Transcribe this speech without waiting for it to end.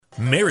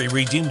Mary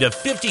redeemed a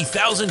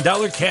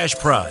 $50,000 cash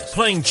prize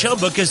playing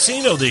Chumba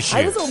Casino this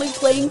year. I was only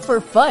playing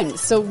for fun,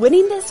 so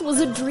winning this was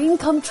a dream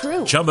come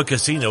true. Chumba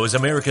Casino is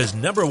America's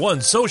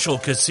 #1 social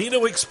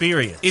casino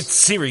experience. It's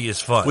serious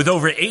fun. With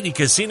over 80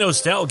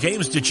 casino-style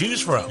games to choose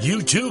from,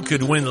 you too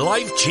could win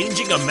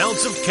life-changing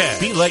amounts of cash.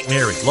 Be like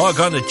Mary. Log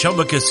on to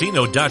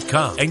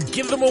ChumbaCasino.com and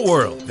give them a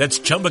whirl. That's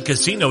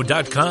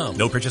ChumbaCasino.com.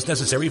 No purchase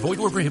necessary. Void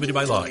where prohibited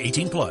by law.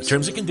 18+.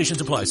 Terms and conditions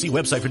apply. See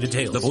website for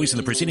details. The voice in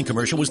the preceding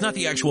commercial was not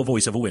the actual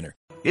voice of a winner.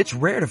 It's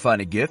rare to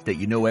find a gift that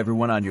you know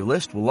everyone on your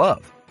list will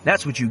love.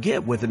 That's what you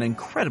get with an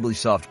incredibly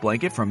soft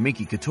blanket from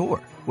Miki Couture.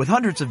 With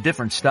hundreds of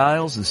different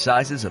styles and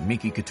sizes of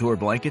Miki Couture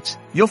blankets,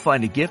 you'll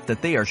find a gift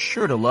that they are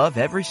sure to love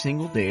every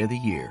single day of the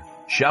year.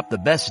 Shop the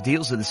best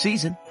deals of the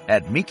season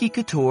at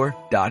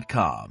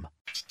MikiCouture.com.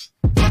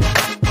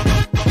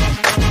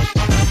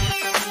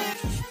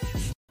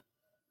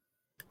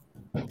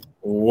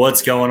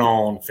 What's going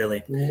on,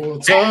 Philly?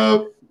 What's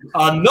up?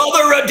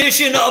 Another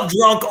edition of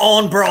Drunk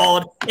on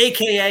Broad,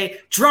 a.k.a.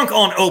 Drunk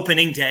on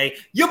Opening Day.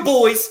 Your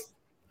boys,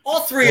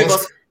 all three of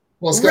us.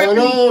 What's going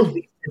on?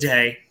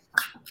 Today.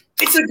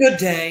 It's a good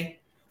day.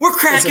 We're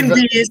cracking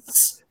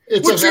beers.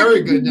 It's a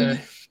very good day.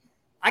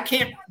 I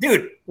can't,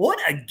 dude, what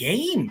a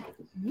game.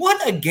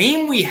 What a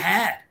game we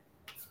had.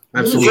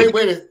 Absolutely. Great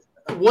way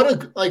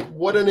to,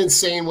 what an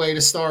insane way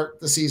to start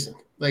the season.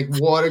 Like,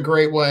 what a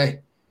great way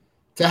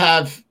to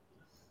have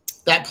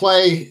that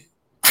play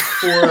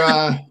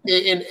for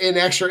in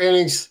extra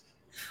innings,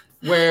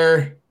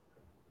 where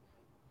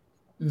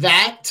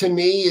that to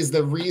me is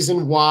the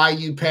reason why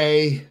you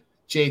pay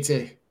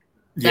JT.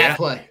 That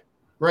play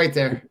right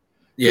there.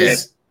 Yeah,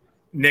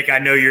 Nick, I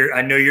know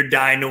you're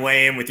dying to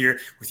weigh in with your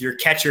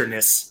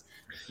catcherness.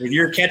 With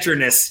your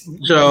catcherness.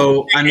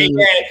 So I mean,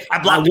 I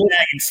blocked the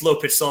bag in slow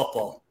pitch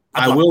softball.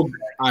 I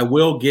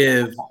will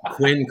give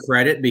Quinn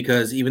credit,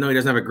 because even though he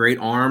doesn't have a great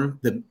arm,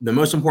 the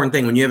most important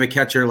thing when you have a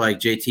catcher like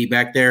JT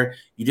back there,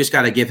 you just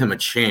got to give him a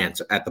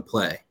chance at the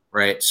play,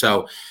 right?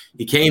 So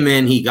he came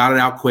in, he got it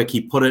out quick,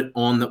 he put it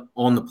on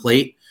the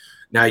plate.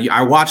 Now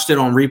I watched it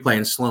on replay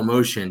in slow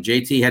motion.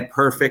 JT had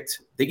perfect.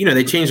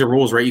 They changed the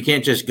rules, right? You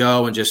can't just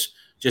go and just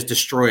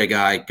destroy a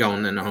guy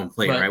going in the home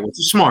plate, right? Which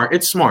is smart.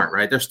 It's smart,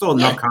 right? There's still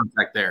enough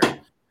contact there.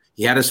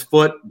 He had his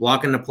foot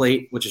blocking the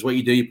plate, which is what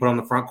you do. You put on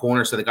the front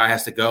corner, so the guy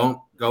has to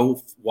go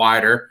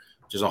wider,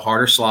 which is a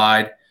harder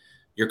slide.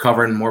 You're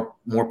covering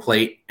more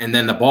plate, and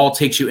then the ball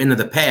takes you into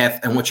the path.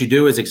 And what you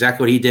do is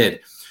exactly what he did.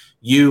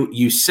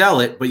 You sell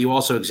it, but you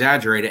also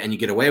exaggerate it, and you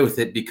get away with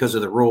it because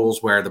of the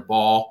rules where the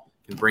ball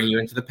can bring you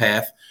into the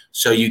path.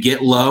 So you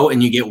get low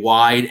and you get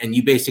wide, and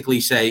you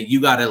basically say, you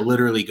got to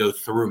literally go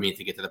through me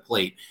to get to the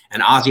plate.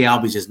 And Ozzie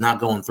Albies is not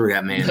going through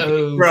that man.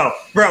 No.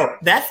 Bro,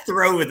 that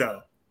throw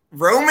though.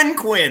 Roman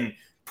Quinn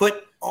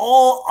put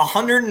all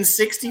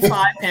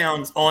 165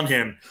 pounds on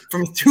him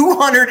from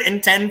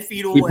 210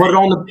 feet away. He put it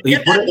on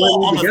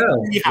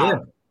the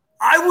go.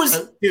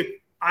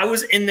 I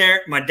was in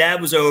there. My dad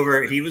was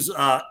over. He was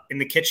in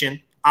the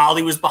kitchen.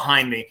 Ollie was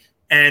behind me.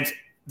 And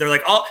they're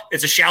like, oh,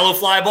 it's a shallow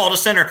fly ball to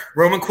center.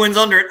 Roman Quinn's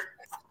under it.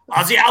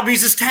 Ozzie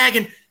Albies is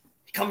tagging.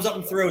 He comes up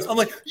and throws. I'm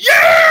like,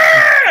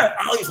 yeah!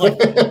 Ollie's like,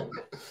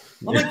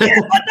 I'm like, yeah,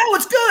 bud, no,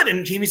 it's good.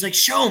 And Jamie's like,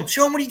 show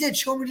him what he did.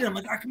 I'm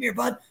like, all right, come here,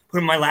 bud. Put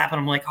him in my lap, and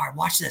I'm like, all right,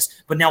 watch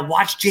this. But now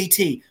watch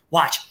JT.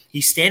 Watch.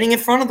 He's standing in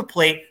front of the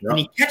plate, and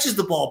he catches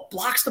the ball,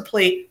 blocks the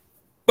plate,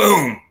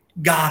 boom,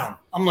 got him.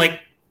 I'm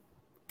like,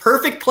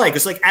 perfect play.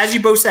 Because, like, as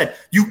you both said,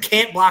 you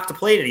can't block the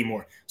plate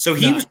anymore. So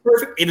he was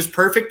perfect. It was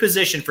perfect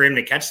position for him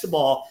to catch the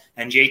ball,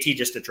 and JT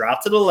just to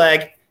drop to the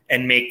leg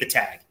and make the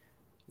tag.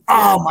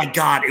 Oh, my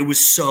God. It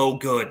was so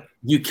good.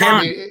 You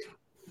can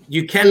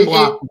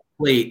block the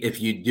plate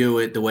if you do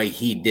it the way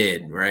he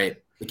did, right?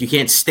 Like, you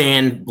can't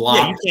stand block.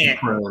 Yeah, you can't.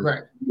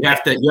 Right. You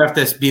have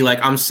to be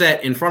like, I'm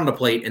set in front of the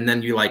plate, and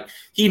then you're like,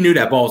 he knew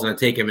that ball was going to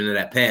take him into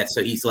that path,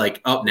 so he's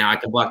like, oh, now I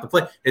can block the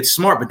play. It's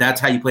smart, but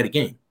that's how you play the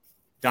game.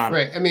 Don.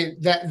 Right. I mean,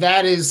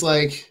 that is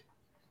like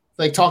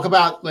talk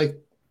about like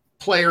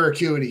player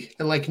acuity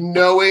and like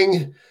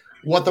knowing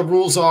what the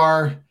rules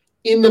are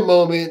in the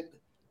moment,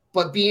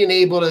 but being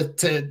able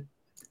to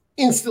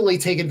instantly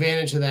take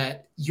advantage of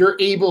that. You're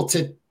able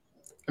to,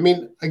 I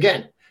mean,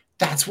 again,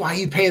 that's why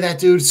you pay that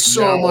dude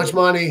so much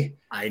money.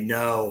 I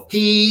know.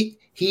 He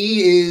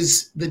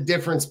is the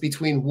difference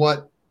between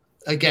what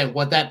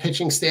that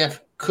pitching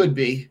staff could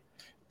be.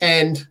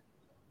 And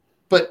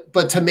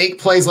but to make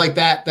plays like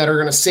that are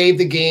going to save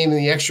the game in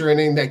the extra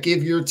inning, that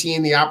give your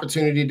team the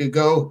opportunity to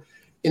go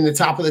in the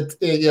top of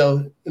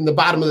the, in the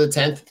bottom of the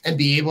 10th and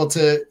be able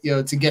to,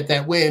 to get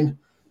that win.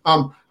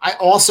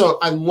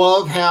 I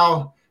love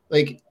how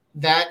like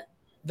that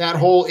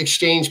whole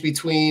exchange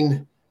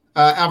between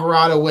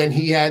Alvarado when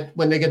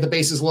they get the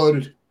bases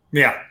loaded.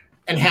 Yeah.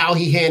 And how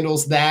he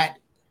handles that.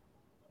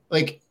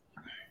 Like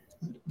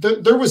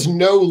there was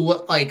no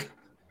like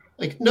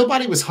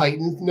nobody was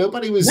heightened.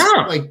 Nobody was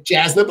like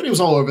jazzed. Nobody was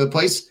all over the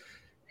place.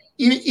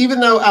 Even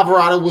though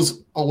Alvarado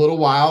was a little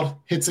wild,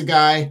 hits a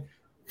guy,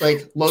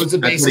 like loads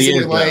of bases in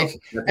your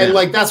leg. And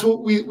like, that's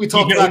what we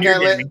talked about.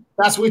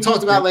 That's what we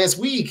talked about last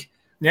week.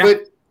 Yeah.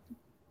 But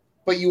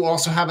but you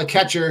also have a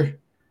catcher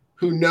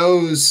who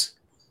knows,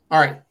 all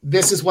right,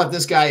 this is what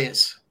this guy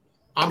is.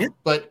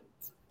 But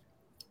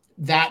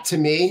that to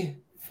me,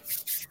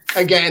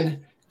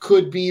 again,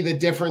 could be the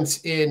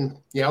difference in,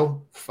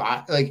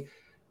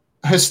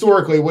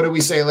 historically, what did we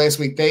say last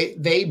week?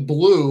 They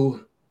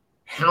blew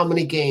how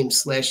many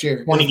games last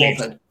year? 20 games.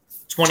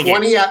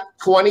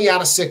 20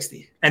 out of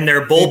 60. And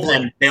their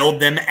bullpen bailed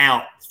them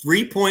out.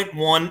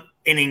 3.1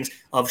 innings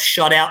of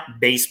shutout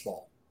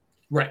baseball.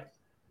 Right.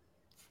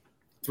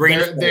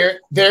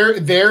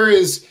 There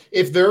is,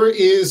 if there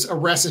is a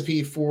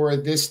recipe for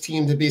this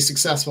team to be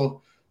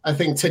successful, I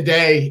think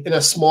today in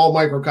a small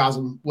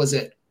microcosm was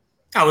it.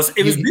 It was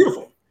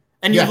beautiful.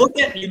 And you look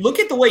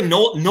at the way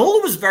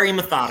Nola was very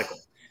methodical.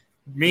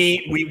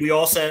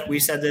 We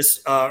said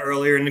this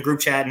earlier in the group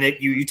chat. Nick,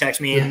 you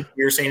text me and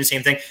you were saying the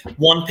same thing.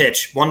 One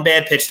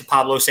bad pitch to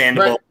Pablo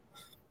Sandoval. Right.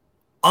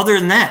 Other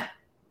than that,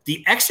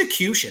 the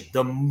execution,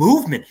 the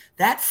movement,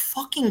 that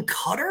fucking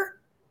cutter,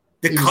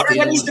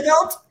 that he's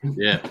developed,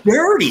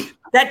 dirty.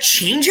 That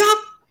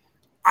changeup.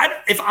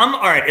 If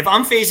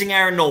I'm facing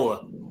Aaron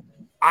Nola,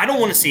 I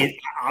don't want to see it.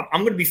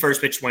 I'm going to be first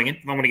pitch swinging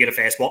if I'm going to get a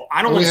fastball.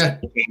 I don't want to see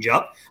the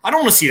changeup. I don't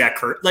want to see that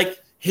Kurt. Like,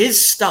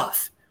 his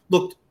stuff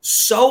looked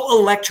so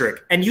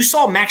electric. And you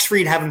saw Max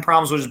Fried having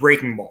problems with his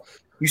breaking ball.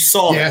 You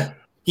saw it.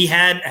 He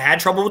had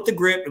trouble with the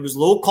grip. It was a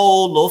little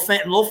cold.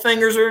 Little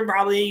fingers are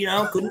probably,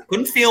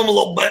 couldn't feel him a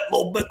little bit,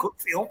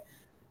 couldn't feel him.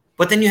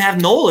 But then you have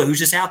Nola, who's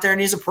just out there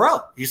and he's a pro.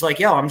 He's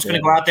like, I'm just going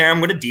to go out there. I'm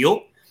going to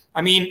deal.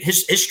 I mean,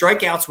 his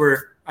strikeouts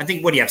were, I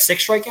think, what do you have,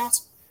 6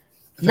 strikeouts?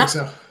 I think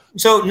so.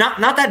 So not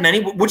that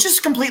many, which is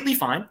completely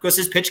fine because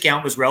his pitch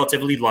count was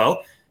relatively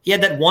low. He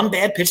had that one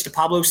bad pitch to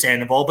Pablo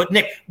Sandoval. But,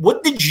 Nick,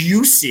 what did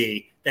you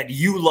see that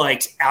you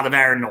liked out of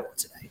Aaron Nola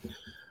today?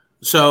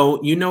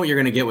 So you know what you're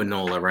going to get with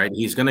Nola, right?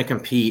 He's going to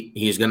compete.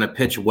 He's going to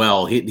pitch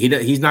well.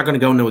 He's not going to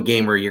go into a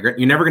game where you're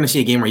never going to see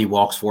a game where he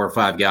walks 4 or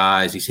 5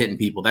 guys. He's hitting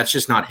people. That's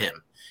just not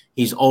him.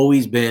 He's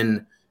always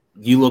been –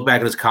 you look back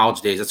at his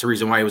college days. That's the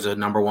reason why he was a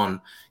number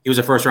one. He was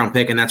a first-round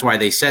pick, and that's why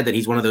they said that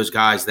he's one of those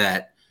guys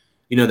that –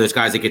 those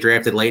guys that get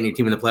drafted late in your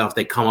team in the playoffs,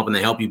 they come up and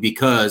they help you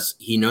because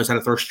he knows how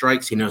to throw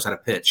strikes. He knows how to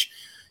pitch.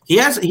 He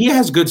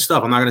has good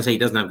stuff. I'm not going to say he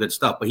doesn't have good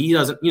stuff, but he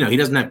doesn't, he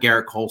doesn't have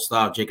Garrett Cole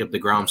stuff, Jacob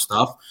deGrom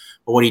stuff.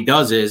 But what he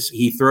does is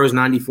he throws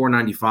 94,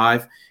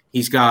 95.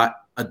 He's got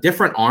a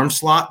different arm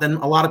slot than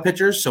a lot of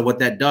pitchers. So what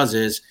that does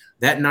is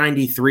that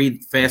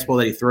 93 fastball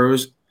that he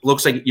throws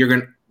looks like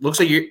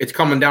it's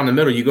coming down the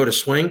middle. You go to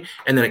swing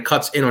and then it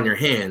cuts in on your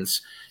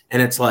hands.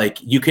 And it's like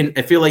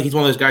I feel like he's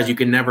one of those guys you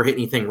can never hit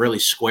anything really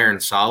square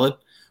and solid,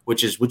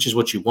 which is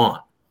what you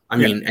want. I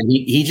mean, and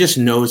he just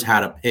knows how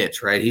to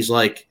pitch, right? He's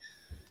like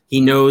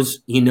he knows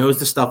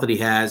the stuff that he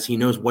has. He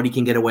knows what he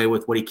can get away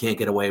with, what he can't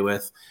get away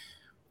with.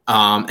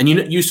 And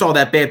you saw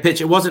that bad pitch.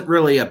 It wasn't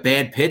really a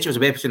bad pitch. It was a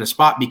bad pitch in a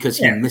spot because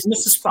he missed the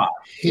spot.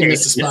 He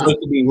missed the spot. It was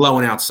supposed to be low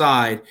and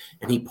outside,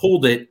 and he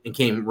pulled it and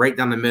came right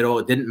down the middle.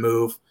 It didn't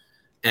move.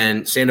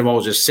 And Sandoval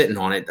was just sitting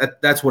on it.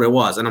 That's what it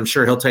was. And I'm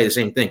sure he'll tell you the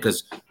same thing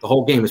because the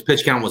whole game, his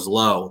pitch count was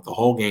low the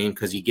whole game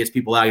because he gets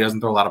people out. He doesn't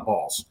throw a lot of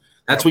balls.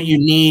 That's what you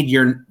need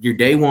your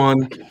day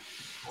one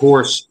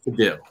horse to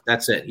do.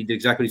 That's it. He did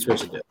exactly what he's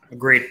supposed to do.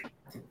 Agreed.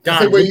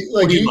 Don,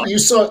 you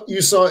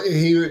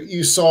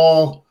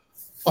saw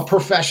a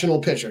professional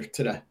pitcher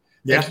today.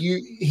 Yeah. Like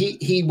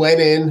he went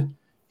in,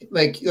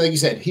 like you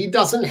said, he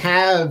doesn't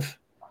have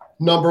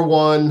number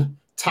one,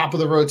 top of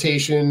the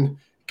rotation,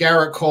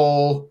 Garrett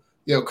Cole,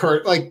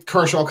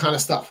 Kershaw kind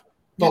of stuff.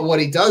 But what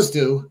he does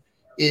do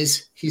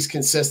is he's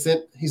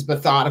consistent. He's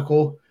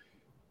methodical.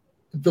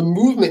 The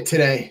movement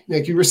today,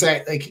 like you were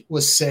saying,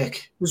 was sick.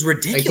 It was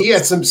ridiculous. He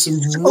had some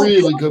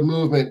really good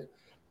movement.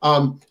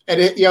 And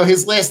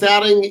his last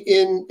outing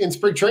in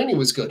spring training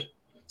was good.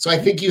 So I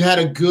think you had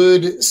a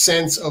good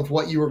sense of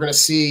what you were going to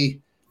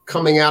see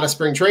coming out of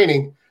spring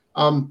training.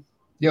 I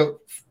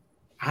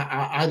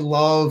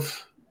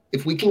love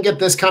if we can get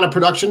this kind of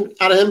production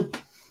out of him.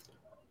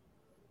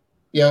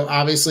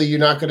 Obviously you're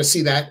not going to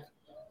see that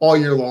all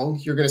year long.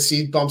 You're going to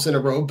see bumps in the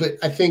road, but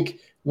I think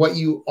what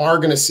you are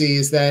going to see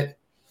is that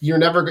you're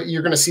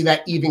going to see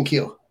that even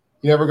keel.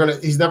 He's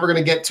never going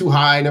to get too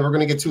high, never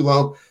going to get too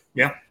low.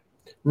 Yeah.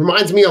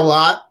 Reminds me a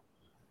lot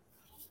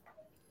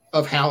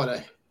of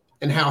Halladay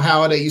and how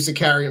Halladay used to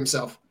carry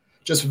himself.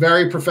 Just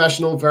very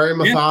professional, very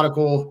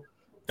methodical.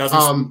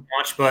 Doesn't speak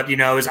much, but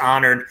is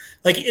honored.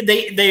 Like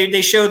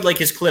they showed like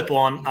his clip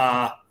on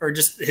or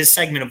just his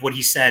segment of what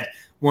he said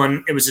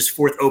when it was his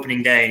 4th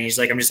opening day, and he's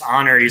like, "I'm just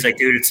honored." He's like,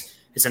 "Dude,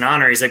 it's an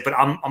honor." He's like, "But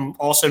I'm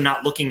also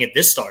not looking at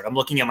this start. I'm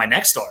looking at my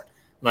next start.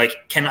 Like,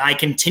 can I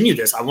continue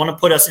this? I want to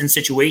put us in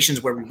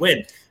situations where we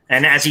win."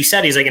 And as he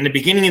said, he's like, in the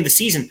beginning of the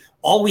season,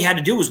 all we had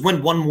to do was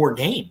win one more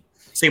game.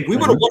 So if we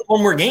would have won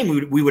one more game,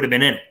 we would have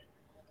been in it.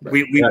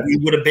 We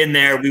would have been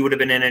there. We would have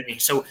been in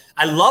it. So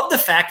I love the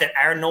fact that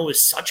Aaron Nola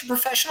is such a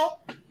professional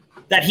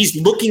that he's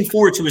looking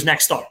forward to his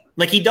next start.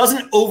 Like, he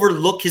doesn't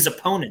overlook his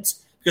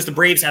opponents because the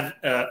Braves have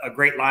a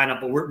great lineup,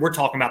 but we're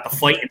talking about the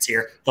Fightins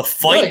here. The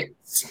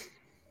Fightins.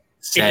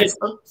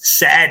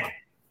 Said.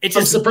 It's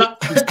I'm just surprised.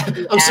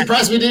 I'm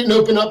surprised we didn't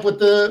open up with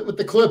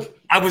the clip.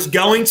 I was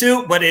going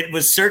to, but it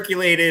was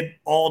circulated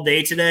all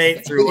day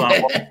today through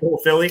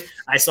Philly.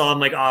 I saw him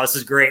like, oh, this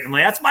is great. I'm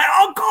like, that's my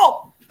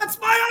uncle. That's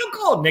my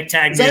uncle. Nick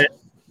tagged me.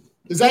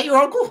 Is that your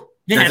uncle?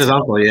 Yeah, that's his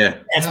uncle, yeah.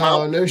 That's my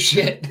uncle. No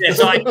shit. Yeah,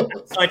 so I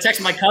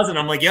texted my cousin.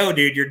 I'm like, yo,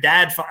 dude, your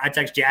dad. I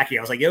text Jackie.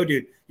 I was like, yo,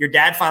 dude, your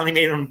dad finally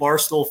made it on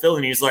Barstool Philly.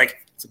 And he's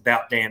like, it's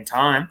about damn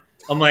time.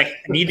 I'm like, I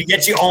need to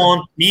get you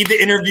on. Need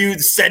to interview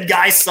the said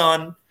guy's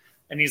son.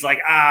 And he's like,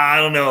 I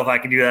don't know if I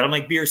can do that. I'm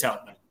like, beer's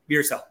help, man.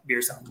 Beer's help.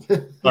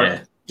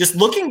 But just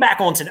looking back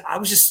on today, I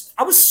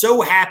was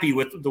so happy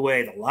with the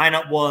way the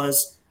lineup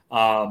was.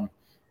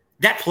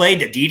 That play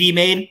that Didi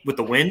made with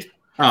the wind.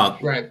 Oh,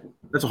 right.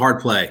 That's a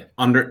hard play.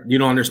 You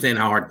don't understand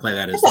how hard play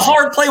that is. It's a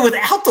hard play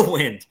without the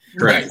wind.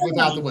 Right.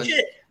 Without the wind.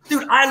 Shit.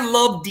 Dude, I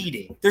love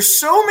Didi. There's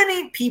so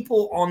many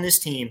people on this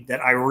team that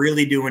I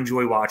really do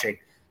enjoy watching.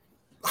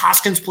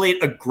 Hoskins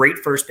played a great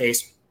first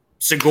base.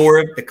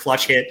 Segura, the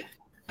clutch hit.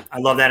 I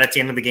love that at the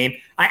end of the game.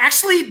 I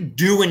actually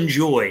do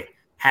enjoy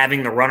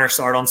having the runner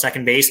start on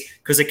second base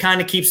because it kind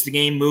of keeps the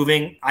game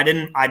moving.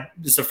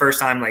 This is the first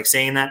time like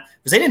saying that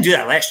because they didn't do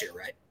that last year,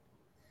 right?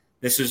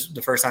 This was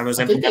the first time it was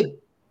implemented.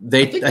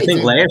 I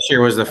think last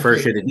year was the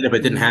first year they did it, but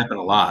it didn't happen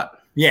a lot.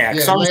 Yeah,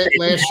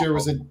 last year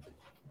was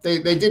they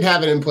did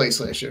have it in place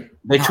last year.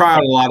 They tried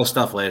a lot of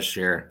stuff last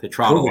year. They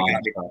tried a lot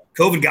of stuff.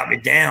 COVID got me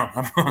down.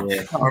 I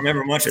don't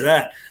remember much of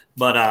that.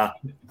 But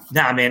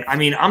nah, man. I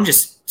mean, I'm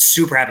just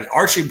super happy.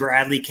 Archie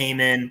Bradley came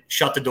in,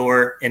 shut the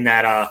door in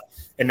that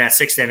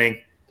sixth inning.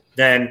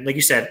 Then, like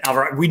you said,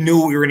 Alvarado, we knew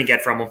what we were going to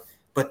get from him.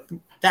 But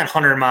that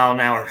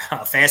 100-mile-an-hour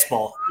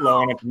fastball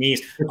low on the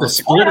knees. It's a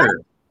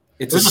splitter.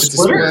 It's a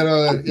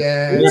splitter.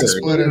 Yeah, it's a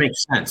splitter. It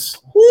makes sense.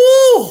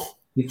 Woo!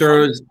 He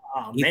throws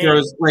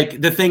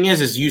like the thing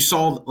is you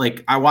saw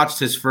like I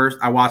watched him.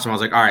 I was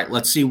like, all right,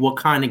 let's see what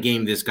kind of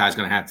game this guy's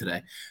going to have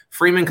today.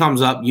 Freeman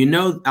comes up.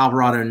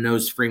 Alvarado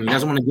knows Freeman. He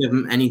doesn't want to give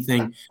him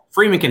anything.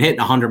 Freeman can hit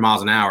 100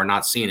 miles an hour,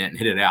 not seeing it, and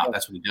hit it out.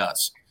 That's what he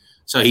does.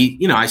 So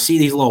I see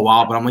these a little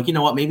wild, but I'm like, you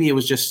know what? Maybe it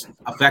was just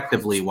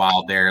effectively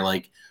wild there,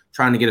 like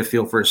trying to get a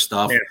feel for his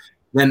stuff. Yeah.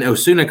 Then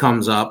Osuna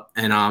comes up,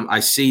 and I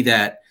see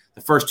that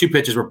the first two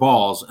pitches were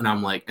balls, and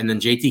I'm like, and then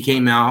JT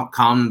came out,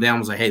 calmed him down,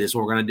 was like, hey, this is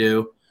what we're going to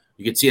do.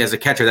 You can see as a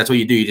catcher, that's what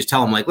you do. You just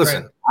tell him, like,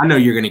 listen, I know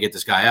you're going to get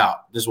this guy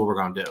out. This is what we're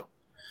going to do.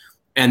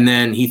 And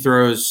then he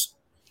throws,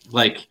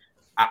 like,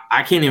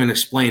 I can't even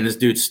explain this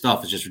dude's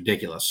stuff. It's just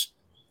ridiculous.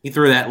 He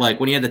threw that, like,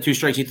 when he had the two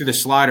strikes, he threw the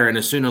slider, and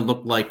Osuna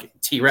looked like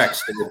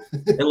T-Rex.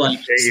 It like,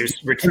 he had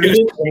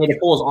to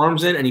pull his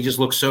arms in, and he just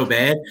looked so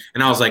bad.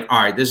 And I was like,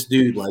 all right, this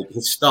dude, like,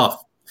 his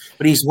stuff.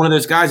 But he's one of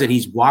those guys that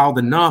he's wild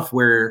enough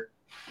where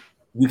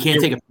you can't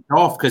take it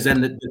off because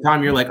then the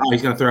time you're like, oh,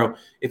 he's going to throw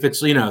 – if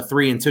it's,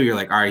 3-2, you're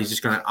like, all right, he's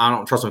just going to – I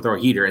don't trust him to throw a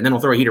heater. And then he'll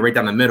throw a heater right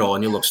down the middle,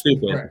 and you look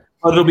stupid. Right.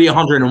 Or it'll be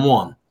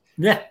 101.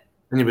 Yeah.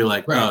 And you'll be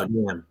like, oh,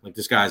 damn, like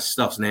this guy's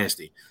stuff's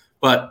nasty.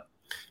 But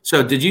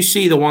so did you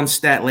see the one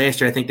stat last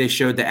year? I think they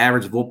showed the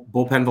average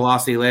bullpen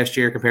velocity last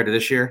year compared to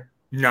this year.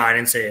 No, I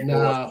didn't see it.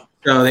 No.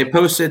 So they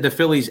posted the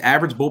Phillies'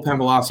 average bullpen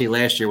velocity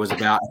last year was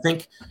about, I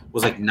think,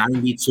 was like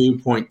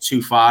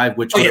 92.25,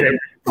 which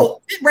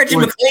Reggie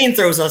McLean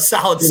throws a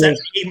solid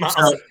 78 miles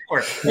an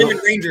hour. Him and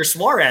Ranger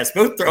Suarez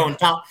both throwing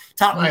top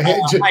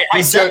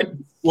high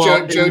seven.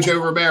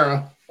 Jojo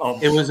Romero.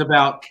 It was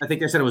about, I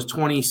think they said it was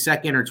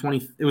 22nd or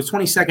 20. It was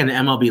 22nd in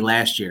MLB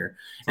last year,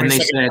 and they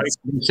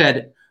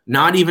said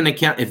not even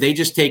account if they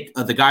just take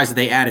the guys that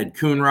they added: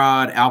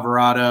 Coonrod,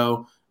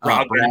 Alvarado,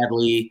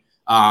 Bradley,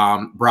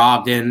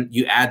 Brogdon.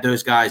 You add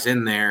those guys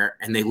in there,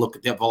 and they look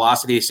at the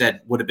velocity. They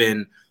said would have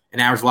been an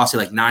average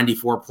velocity like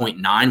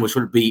 94.9, which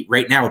would be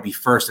right now would be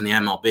first in the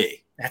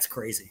MLB. That's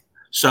crazy.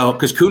 So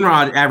because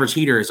Coonrod average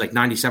heater is like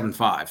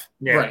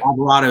 97.5,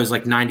 Alvarado is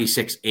like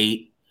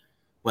 96.8.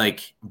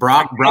 Like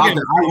Brogdon,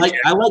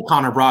 I like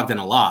Connor Brogdon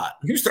a lot.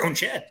 He was throwing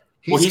shit.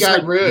 He's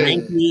got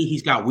lanky.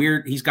 He's got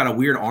a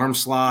weird arm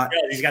slot.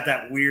 Yeah, he's got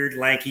that weird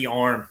lanky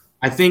arm.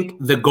 I think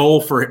the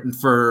goal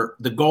for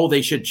the goal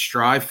they should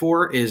strive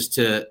for is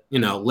to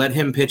let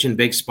him pitch in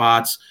big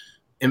spots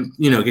and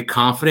get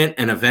confident,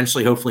 and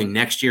eventually, hopefully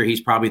next year he's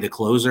probably the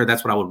closer.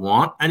 That's what I would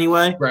want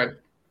anyway. Right.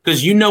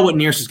 Because what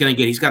Nearse is going to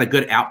get. He's got a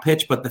good out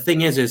pitch, but the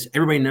thing is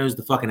everybody knows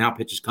the fucking out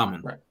pitch is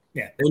coming. Right.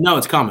 Yeah, they know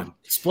it's coming.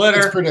 Splitter.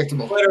 It's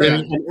predictable.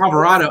 And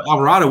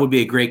Alvarado would be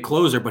a great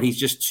closer, but he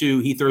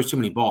throws too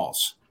many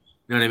balls.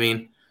 You know what I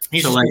mean?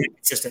 He's so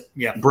consistent.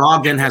 Yeah.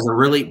 Brogdon has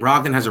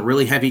a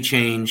really heavy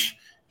change.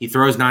 He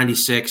throws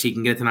 96. He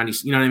can get to 90.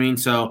 You know what I mean?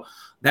 So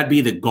that'd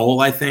be the goal,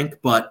 I think.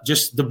 But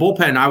just the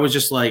bullpen, I was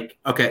just like,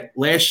 okay,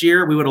 last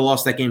year we would have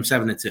lost that game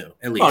 7-2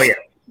 at least. Oh yeah,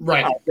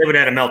 right. They would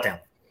have had a meltdown.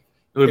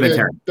 It would have been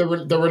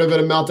terrible. There would have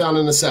been a meltdown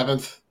in the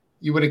seventh.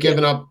 You would have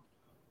given up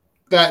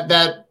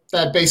that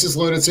bases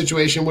loaded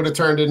situation would have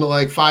turned into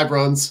like 5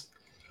 runs.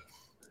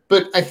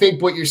 But I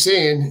think what you're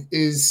seeing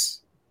is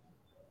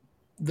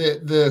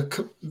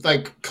the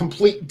like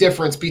complete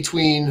difference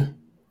between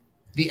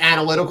the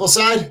analytical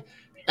side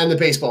and the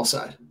baseball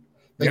side.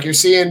 Like you're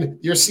seeing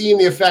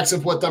the effects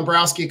of what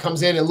Dombrowski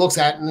comes in and looks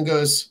at and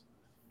goes,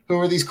 who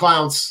are these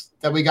clowns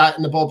that we got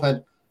in the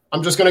bullpen.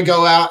 I'm just going to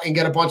go out and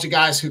get a bunch of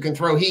guys who can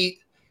throw heat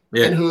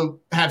and who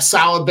have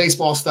solid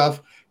baseball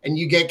stuff. And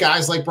you get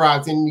guys like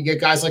Brogdon, you get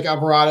guys like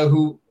Alvarado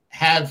who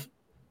have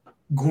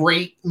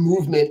great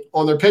movement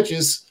on their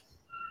pitches.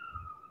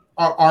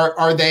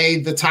 Are they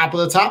the top of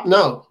the top?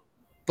 No,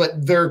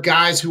 but they're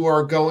guys who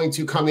are going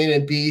to come in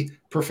and be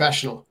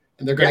professional,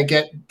 and they're going to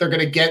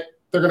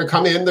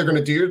come in, they're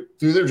going to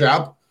do their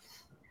job,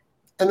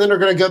 and then they're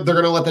going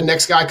to let the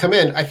next guy come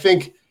in. I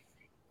think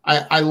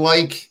I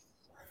like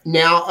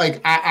now, like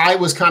I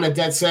was kind of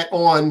dead set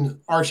on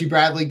Archie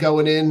Bradley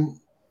going in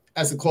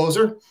as the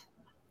closer.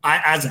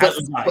 As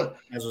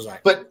was I.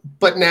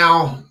 But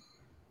now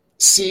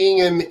seeing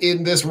him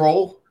in this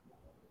role,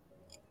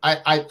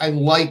 I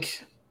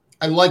like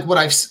what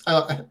I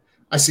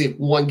see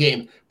one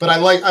game, but I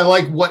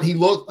like what he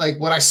looked like,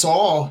 what I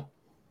saw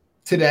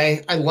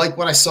today. I like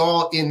what I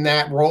saw in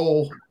that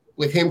role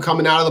with him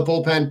coming out of the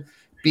bullpen,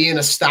 being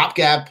a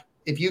stopgap.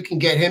 If you can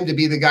get him to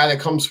be the guy that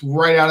comes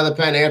right out of the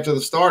pen after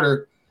the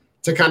starter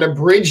to kind of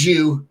bridge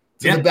you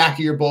to the back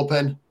of your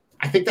bullpen,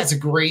 I think that's a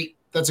great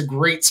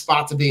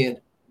spot to be in.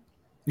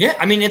 Yeah,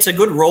 I mean, it's a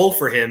good role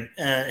for him.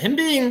 Him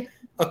being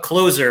a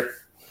closer,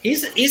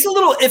 he's a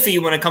little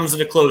iffy when it comes to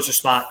the closer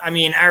spot. I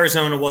mean,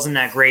 Arizona wasn't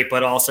that great,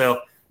 but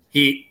also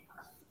he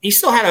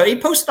still had he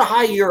posted a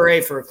high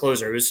ERA for a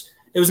closer.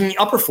 It was in the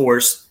upper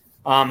fours.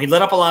 He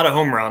let up a lot of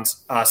home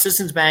runs.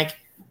 Citizens Bank,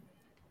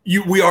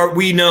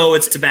 we know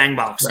it's a bang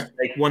box. Right.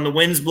 Like when the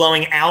wind's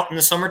blowing out in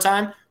the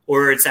summertime,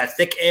 or it's that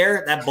thick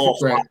air, that ball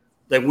flies. Right.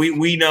 Like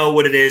we know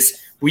what it is.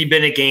 We've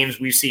been at games,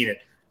 we've seen it.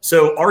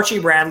 So Archie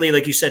Bradley,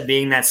 like you said,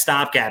 being that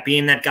stopgap,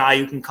 being that guy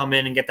who can come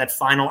in and get that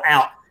final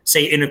out,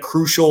 say in a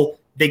crucial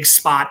big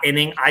spot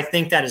inning, I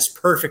think that is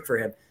perfect for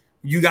him.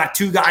 You got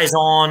two guys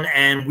on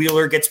and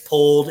Wheeler gets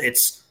pulled.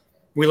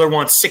 Wheeler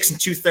wants 6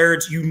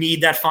 2/3. You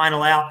need that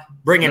final out.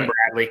 Bring in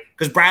Bradley,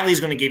 because Bradley's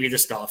going to give you the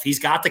stuff. He's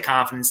got the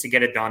confidence to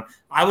get it done.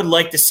 I would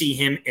like to see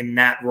him in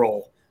that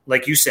role,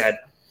 like you said,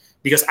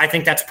 because I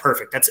think that's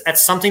perfect.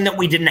 That's something that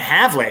we didn't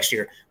have last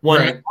year.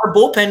 When our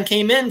bullpen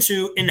came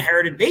into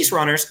inherited base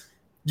runners,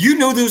 you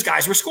knew those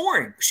guys were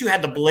scoring. Because you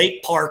had the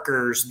Blake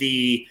Parkers,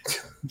 the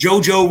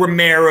JoJo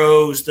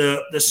Romeros,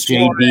 the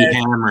JB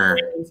Hammer.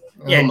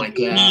 Yeah, oh my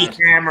God.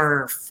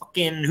 Hammer.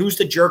 Fucking, who's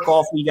the jerk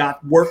off we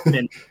got?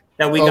 Workman.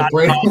 That we got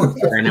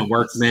Brandon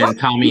Workman,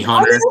 Tommy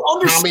Hunter.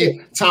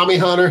 Tommy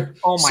Hunter.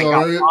 Oh my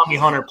God, Tommy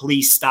Hunter,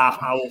 please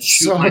stop. I will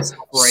shoot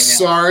myself right now.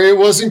 Sorry, it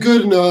wasn't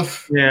good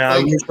enough. Yeah,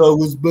 I wish I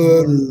was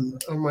better.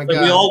 Oh my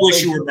God. We all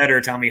wish you were better,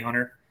 Tommy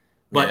Hunter.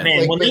 But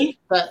man,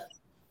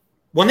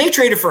 when they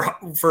traded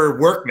for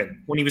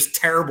Workman, when he was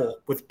terrible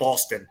with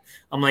Boston,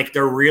 I'm like,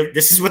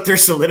 this is what they're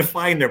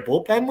solidifying their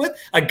bullpen with?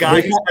 A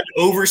guy who had an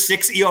over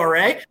 6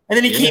 ERA, and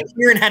then he came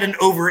here and had an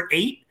over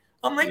 8.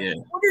 I'm like,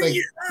 what are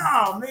you?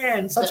 Oh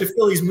man, such a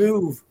Phillies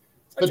move.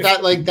 That's that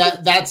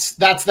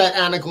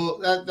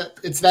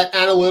it's that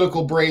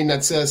analytical brain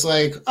that says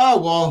like, oh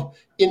well,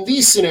 in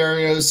these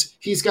scenarios,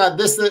 he's got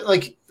this.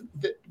 Like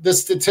the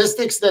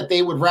statistics that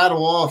they would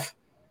rattle off,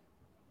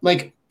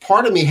 like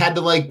part of me had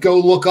to like go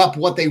look up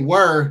what they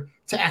were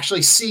to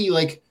actually see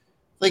like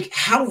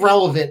how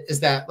relevant is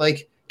that?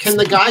 Like, can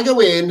the guy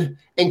go in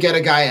and get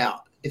a guy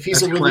out if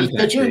he's a relief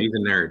pitcher? He's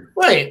a nerd,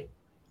 right?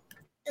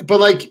 But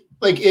like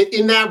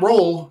in that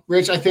role,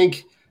 Rich, I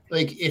think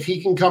like if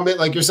he can come in,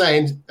 like you're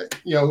saying,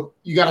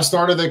 you got a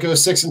starter that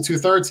goes 6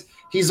 2/3.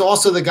 He's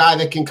also the guy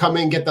that can come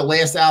in, get the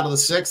last out of the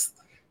 6th,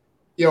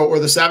 or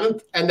the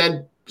 7th, and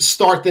then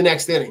start the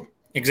next inning.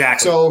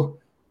 Exactly. So,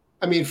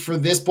 I mean, for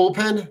this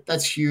bullpen,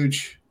 that's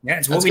huge. Yeah,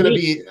 it's what we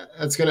need.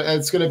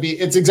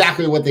 It's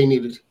exactly what they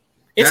needed.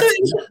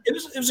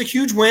 It was a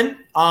huge win.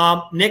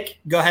 Nick,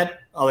 go ahead.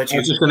 I'll let you.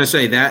 I was just going to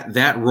say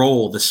that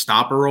role, the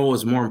stopper role,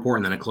 is more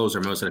important than a closer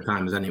most of the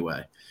time.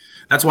 Anyway.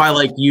 That's why,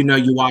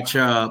 you watch,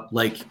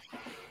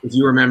 if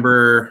you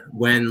remember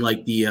when,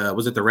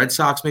 was it the Red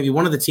Sox? Maybe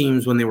one of the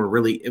teams when they were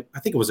I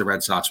think it was the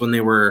Red Sox, when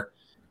they were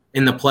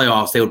in the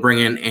playoffs, they would bring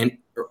in,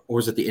 or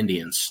was it the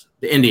Indians?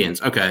 The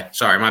Indians. Okay.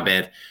 Sorry, my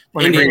bad.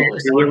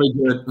 Indians, they're really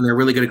good. When they're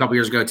really good a couple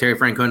years ago, Terry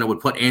Francona would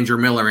put Andrew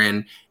Miller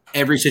in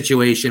every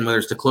situation, whether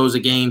it's to close a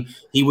game.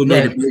 He would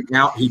need to be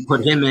out. He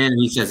put him in,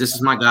 and he says, this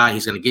is my guy.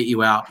 He's going to get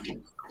you out.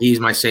 He's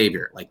my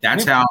savior.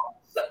 That's how.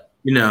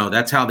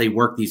 That's how they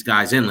work these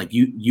guys in. Like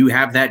you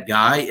have that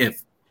guy.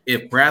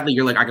 If Bradley,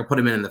 you're like, I can put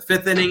him in the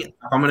 5th inning. If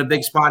I'm in a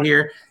big spot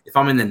here, if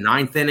I'm in the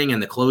 9th inning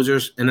and the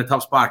closer's in a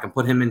tough spot, I can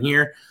put him in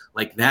here.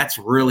 Like that's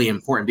really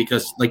important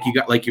because like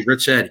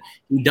Rich said,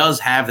 he does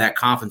have that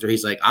confidence where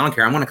he's like, I don't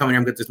care. I'm going to come in here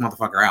and get this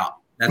motherfucker out.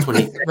 That's what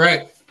he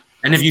right.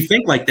 And if you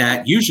think like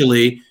that,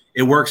 usually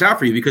it works out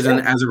for you because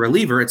as a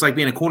reliever, it's like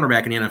being a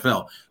cornerback in the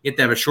NFL. You have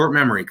to have a short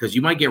memory because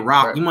you might get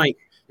rocked. Right.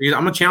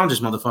 I'm going to challenge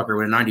this motherfucker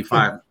with a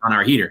 95 on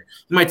our heater.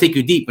 He might take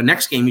you deep, but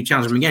next game you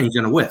challenge him again, he's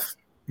going to whiff.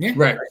 Yeah.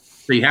 Right.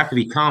 So you have to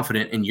be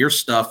confident in your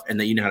stuff and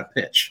that you know how to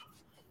pitch.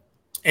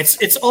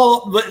 It's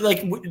all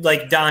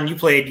like Don, you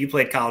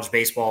played college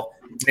baseball.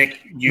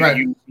 Nick,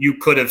 you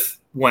could have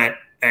went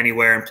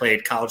anywhere and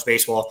played college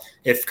baseball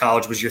if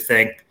college was your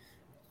thing.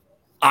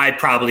 I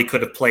probably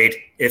could have played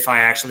if I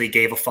actually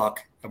gave a fuck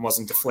and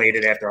wasn't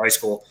deflated after high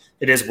school.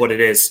 It is what it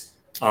is.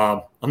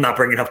 I'm not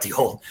bringing up the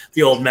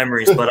old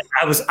memories, but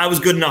I was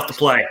good enough to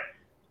play.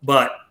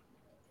 But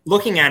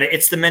looking at it,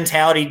 it's the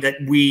mentality that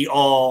we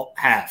all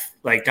have.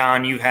 Like,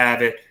 Don, you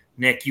have it.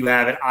 Nick, you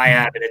have it. I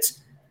have it.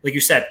 It's like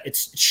you said,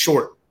 it's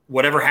short.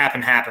 Whatever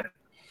happened, happened.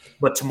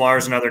 But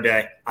tomorrow's another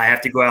day. I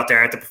have to go out there.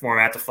 I have to perform.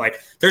 I have to fight.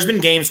 There's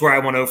been games where I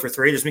went 0 for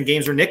 3. There's been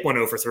games where Nick went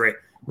 0 for 3.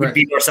 We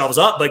beat ourselves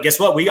up. But guess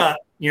what? We got,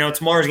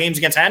 tomorrow's game's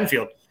against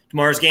Haddonfield.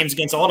 Tomorrow's game's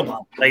against Audubon.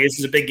 Like, this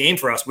is a big game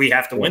for us. We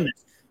have to win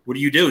this. What do?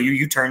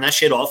 You turn that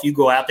shit off. You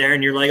go out there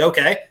and you're like,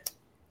 okay,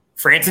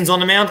 Franson's on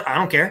the mound. I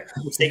don't care.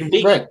 Let's take him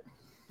beat. Right.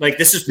 Like,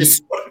 this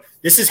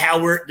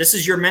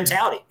is your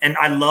mentality. And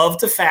I love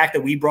the fact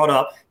that we brought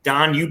up,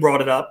 Don, you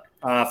brought it up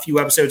a few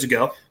episodes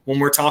ago when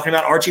we're talking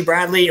about Archie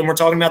Bradley and we're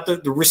talking about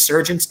the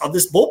resurgence of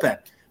this bullpen.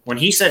 When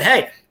he said,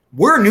 hey,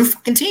 we're a new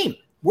fucking team.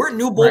 We're a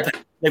new bullpen.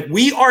 Right. Like,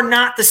 we are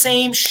not the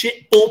same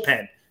shit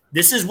bullpen.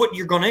 This is what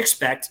you're going to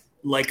expect,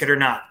 like it or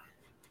not.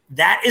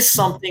 That is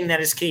something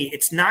that is key.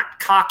 It's not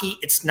cocky.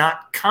 It's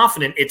not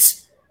confident.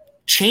 It's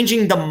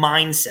changing the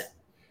mindset.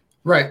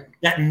 Right.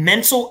 That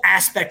mental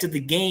aspect of the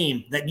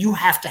game that you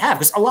have to have.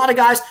 Because a lot of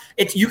guys,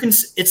 it's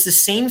the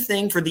same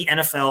thing for the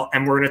NFL,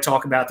 and we're going to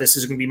talk about this.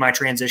 This is going to be my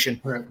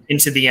transition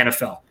into the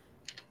NFL.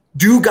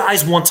 Do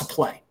guys want to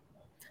play?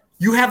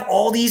 You have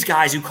all these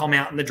guys who come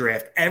out in the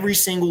draft every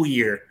single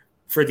year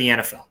for the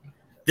NFL.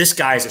 This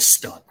guy's a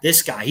stud.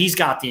 This guy, he's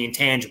got the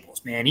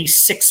intangibles, man. He's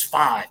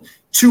 6'5",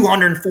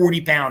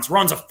 240 pounds,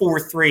 runs a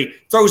 4.3,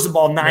 throws the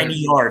ball 90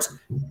 yards.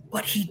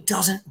 But he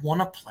doesn't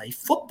want to play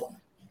football.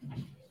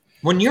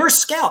 When you're a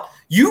scout,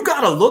 you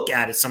got to look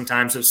at it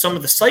sometimes of some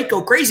of the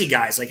psycho crazy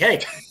guys. Like,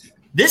 hey,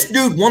 this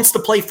dude wants to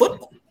play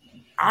football.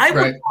 I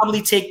would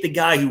probably take the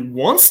guy who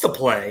wants to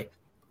play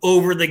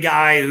over the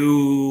guy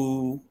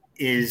who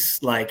is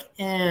like,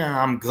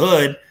 I'm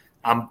good.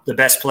 I'm the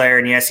best player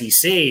in the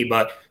SEC,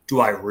 but do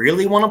I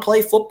really want to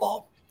play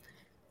football?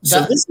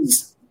 So this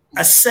is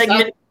a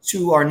segment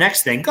to our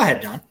next thing. Go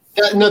ahead, Don.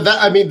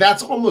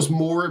 That's almost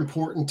more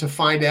important to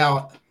find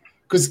out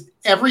because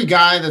every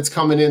guy that's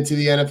coming into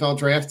the NFL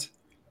draft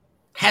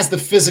has the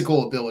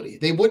physical ability.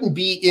 They wouldn't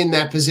be in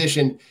that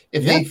position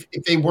if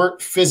they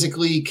weren't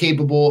physically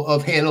capable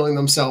of handling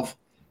themselves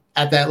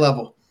at that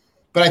level.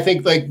 But I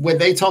think like when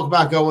they talk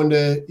about going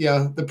to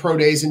the pro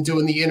days and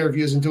doing the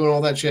interviews and doing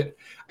all that shit,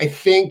 I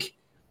think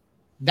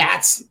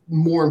that's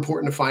more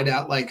important to find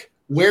out. Like,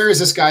 where is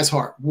this guy's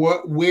heart?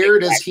 Where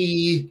does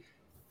he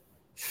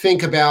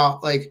think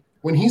about, like,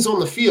 when he's on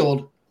the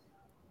field,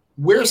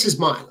 where's his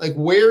mind? Like,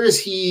 where is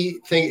he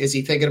is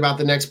he thinking about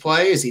the next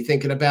play? Is he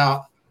thinking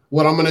about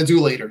what I'm going to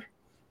do later?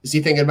 Is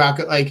he thinking about,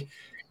 like,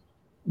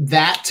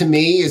 that to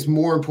me is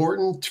more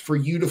important for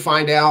you to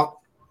find out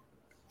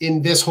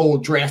in this whole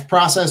draft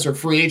process or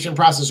free agent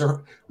process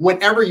or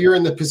whenever you're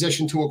in the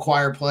position to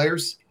acquire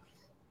players,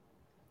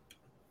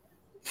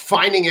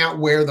 finding out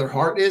where their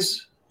heart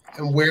is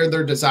and where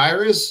their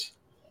desire is,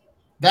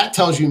 that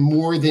tells you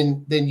more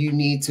than you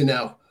need to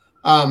know.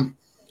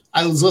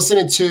 I was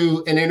listening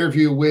to an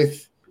interview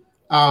with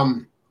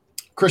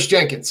Chris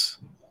Jenkins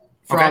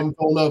from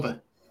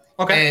Villanova.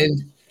 Okay.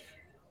 And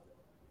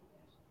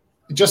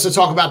just to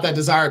talk about that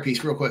desire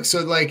piece real quick. So,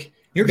 like,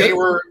 when they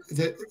were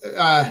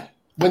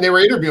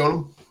interviewing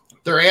him,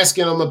 they're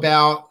asking him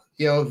about,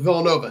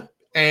 Villanova.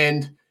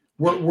 And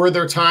were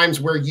there times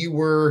where you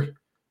were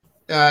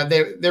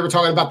they were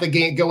talking about the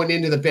game going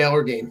into the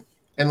Baylor game.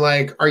 And,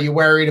 like, are you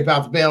worried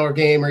about the Baylor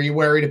game? Are you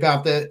worried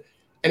about and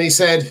he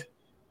said,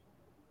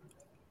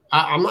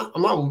 I'm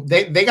not,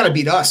 they got to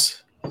beat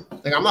us.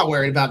 Like, I'm not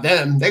worried about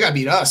them. They got to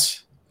beat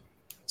us.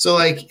 So,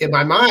 like, in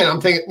my mind,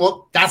 I'm thinking,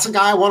 well, that's a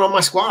guy I want on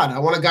my squad. I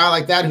want a guy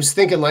like that who's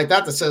thinking like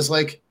that says,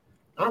 like,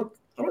 I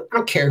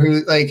don't care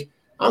who, like,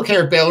 I don't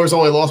care if Baylor's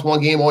only lost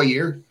one game all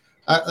year.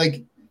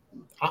 I'm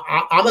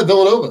at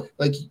Villanova.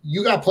 Like,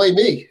 you got to play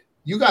me.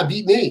 You got to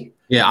beat me.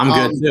 Yeah, I'm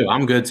good too.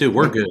 I'm good too.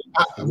 We're good.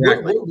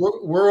 Exactly.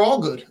 We're all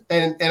good.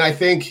 And I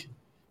think,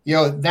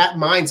 that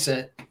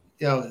mindset,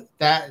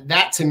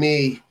 that to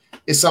me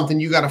is something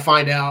you got to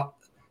find out,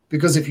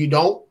 because if you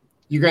don't,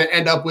 you're going to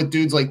end up with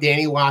dudes like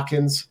Danny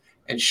Watkins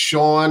and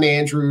Sean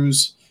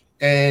Andrews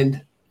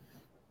and,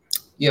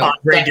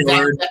 Andre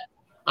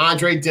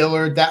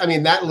Dillard.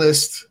 That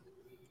list.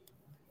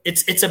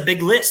 It's a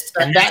big list.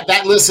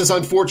 That list is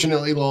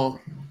unfortunately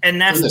long.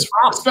 And that's the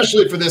problem.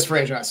 Especially for this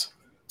franchise.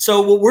 So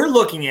what we're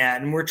looking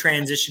at and we're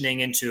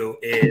transitioning into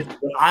is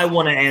what I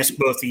want to ask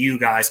both of you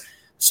guys.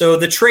 So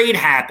the trade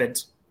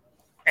happened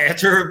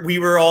after we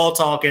were all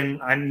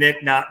talking. I'm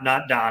Nick, not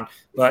Don,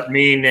 but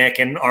me, Nick,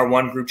 and our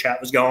one group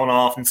chat was going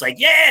off. And it's like,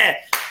 yeah,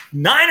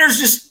 Niners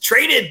just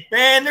traded,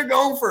 man. They're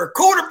going for a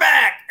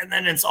quarterback. And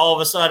then it's all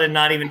of a sudden,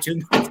 not even 2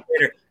 months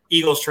later,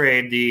 Eagles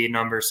trade the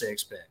number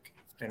 6 pick.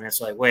 And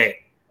it's like, wait,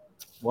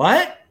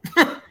 what?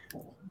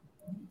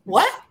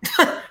 What?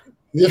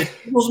 Did the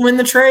Eagles win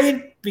the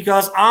trade?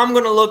 Because I'm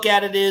going to look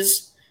at it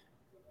as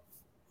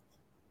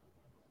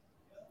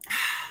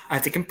I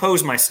have to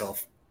compose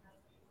myself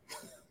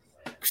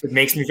because it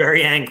makes me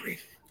very angry.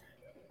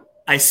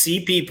 I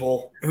see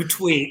people who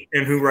tweet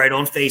and who write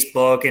on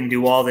Facebook and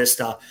do all this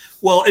stuff.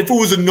 Well, if it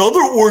was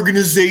another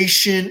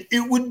organization,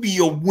 it would be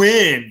a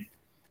win.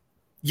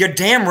 You're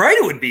damn right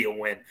it would be a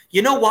win.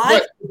 You know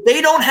why?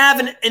 They don't have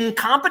an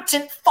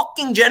incompetent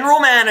fucking general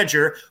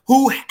manager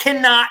who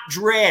cannot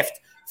draft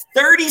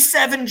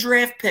 37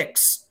 draft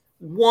picks,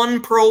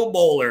 1 Pro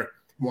Bowler,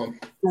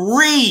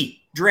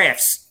 3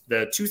 drafts.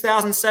 The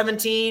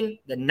 2017,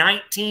 the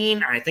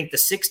 19, I think the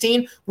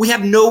 16. We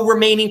have no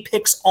remaining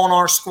picks on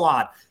our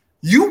squad.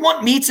 You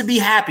want me to be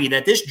happy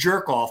that this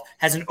jerk-off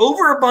has an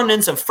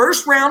overabundance of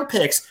first-round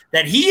picks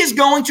that he is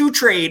going to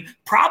trade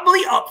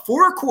probably up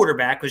for a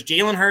quarterback because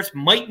Jalen Hurts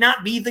might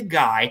not be the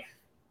guy.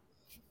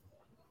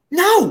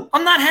 No,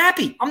 I'm not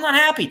happy. I'm not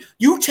happy.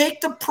 You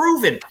take the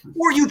proven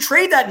or you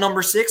trade that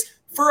number 6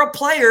 for a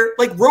player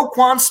like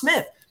Roquan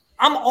Smith.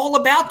 I'm all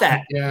about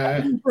that.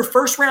 Yeah. Your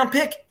first-round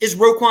pick is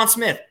Roquan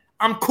Smith.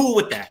 I'm cool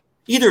with that.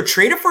 Either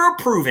trade it for a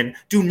proven,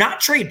 do not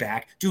trade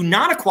back, do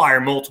not acquire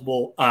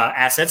multiple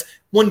assets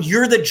when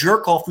you're the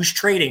jerk-off who's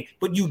trading,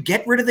 but you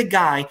get rid of the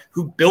guy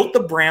who built the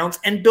Browns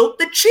and built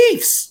the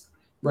Chiefs.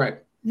 Right.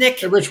 Nick.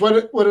 Hey, Rich, what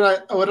did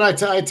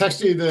I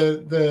text you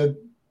the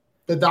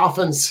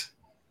Dolphins,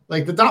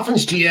 like the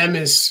Dolphins GM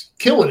is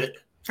killing it.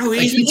 Oh,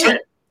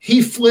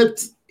 he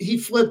flipped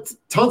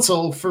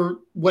Tunsil for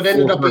what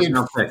ended up being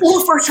 4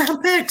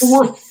 first-round picks.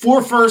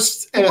 Four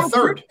firsts and a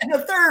third.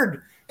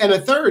 And a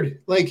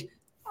third. Like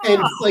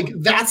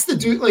that's the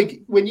dude.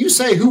 Like when you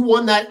say who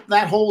won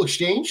that whole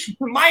exchange,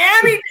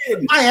 Miami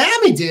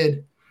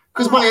did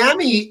because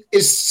Miami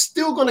is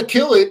still going to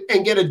kill it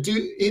and get a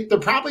dude. They're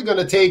probably going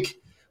to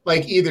take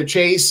like either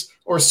Chase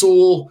or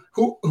Sewell,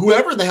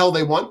 whoever the hell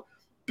they want,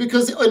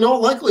 because in all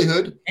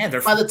likelihood,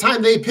 by the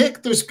time they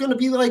pick, there's going to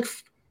be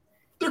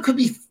there could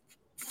be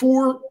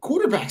 4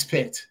 quarterbacks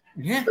picked.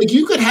 Yeah, like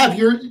you could have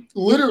your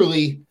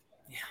literally.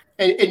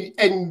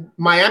 And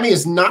Miami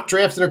is not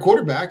drafting a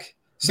quarterback,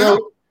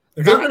 so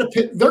they're going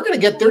to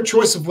get their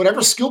choice of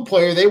whatever skill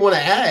player they want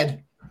to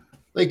add.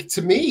 Like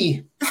to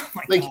me,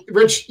 God.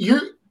 Rich,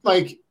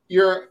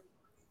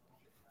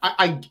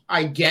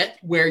 I get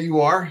where you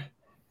are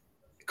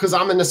because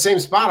I'm in the same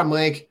spot. I'm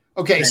like,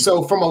 okay,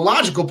 so from a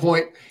logical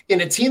point,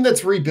 in a team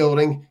that's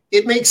rebuilding,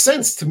 it makes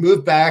sense to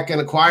move back and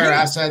acquire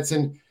assets,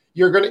 and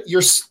you're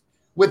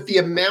with the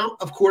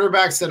amount of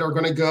quarterbacks that are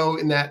going to go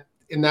in that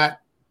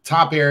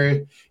top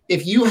area.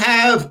 If you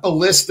have a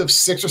list of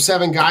 6 or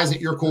 7 guys that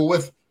you're cool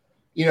with,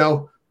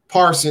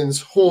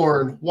 Parsons,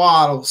 Horn,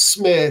 Waddle,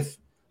 Smith,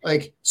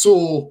 like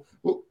Sewell,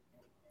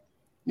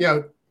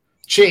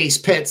 Chase,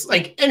 Pitts,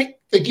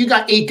 you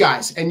got 8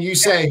 guys, and you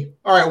say,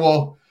 all right,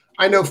 well,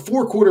 I know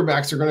 4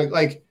 quarterbacks are going to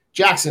like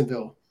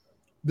Jacksonville,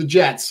 the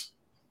Jets,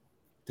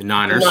 the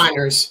Niners,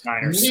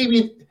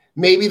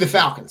 maybe the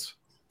Falcons.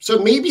 So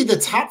maybe the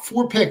top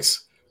 4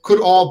 picks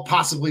could all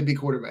possibly be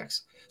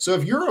quarterbacks. So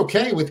if you're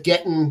okay with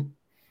getting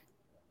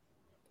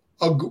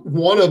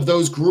one of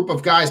those group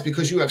of guys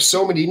because you have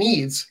so many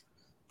needs,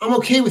 I'm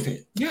okay with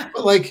it. Yeah.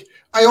 But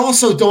I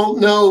also don't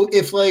know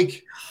if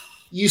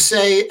you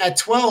say at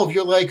 12,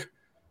 you're like,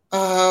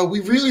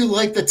 we really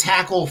like the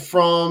tackle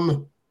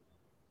from,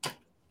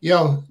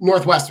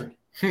 Northwestern.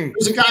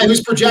 There's a guy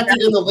who's projected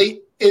in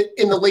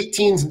the late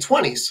teens and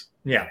 20s.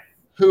 Yeah.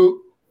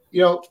 Who,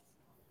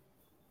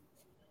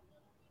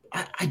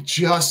 I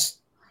just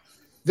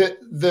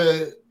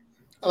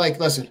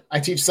listen, I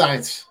teach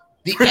science.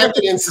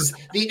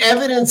 The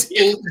evidence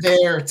ain't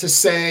there to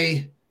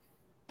say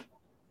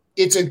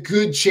it's a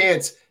good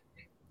chance.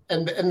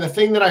 And the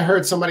thing that I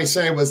heard somebody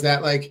say was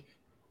that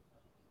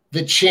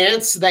the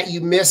chance that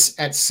you miss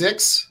at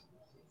 6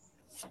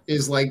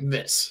 is like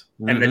this.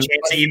 And the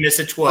chance that you miss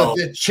at 12.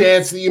 But the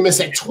chance that you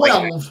miss at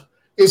 12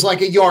 is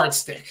like a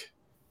yardstick.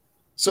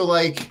 So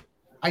I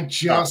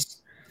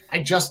just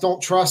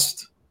don't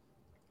trust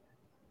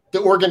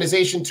the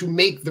organization to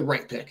make the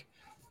right pick.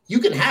 You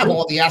can have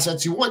all the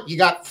assets you want. You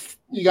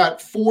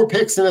got 4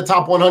 picks in the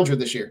top 100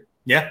 this year.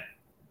 Yeah.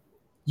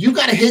 You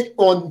got to hit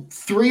on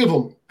 3 of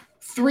them.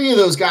 3 of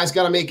those guys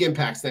got to make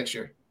impacts next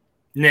year.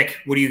 Nick,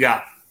 what do you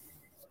got?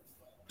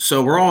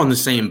 So we're all in the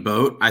same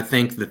boat. I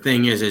think the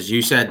thing is, as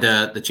you said,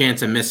 the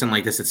chance of missing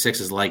like this at 6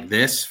 is like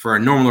this. For a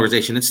normal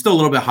organization, it's still a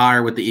little bit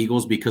higher with the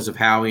Eagles because of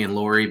Howie and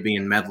Laurie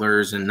being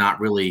meddlers and not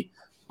really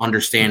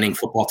understanding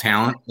football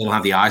talent. They don't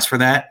have the eyes for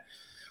that.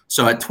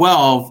 So at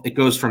 12, it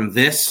goes from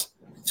this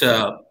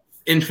to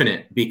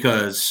infinite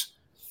because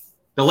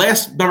the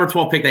last number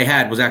 12 pick they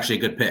had was actually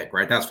a good pick,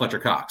 right? That's Fletcher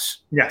Cox.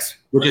 Yes.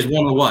 Which is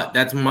one of what?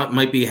 That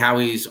might be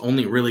Howie's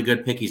only really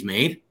good pick he's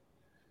made,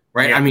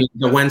 right? Yeah. I mean,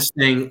 the Wentz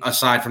thing,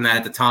 aside from that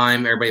at the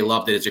time, everybody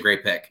loved it. It's a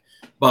great pick.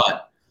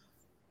 But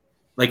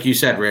like you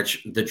said,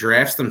 Rich, the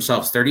drafts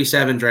themselves,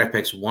 37 draft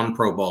picks, 1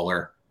 Pro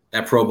Bowler,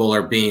 that Pro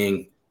Bowler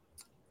being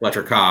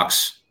Fletcher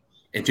Cox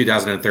in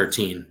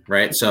 2013,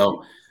 right?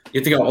 So you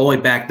have to go all the way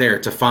back there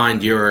to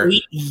find your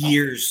 8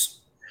 years.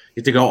 You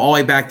have to go all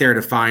the way back there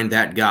to find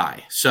that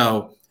guy.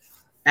 So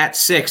at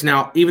 6.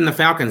 Now, even the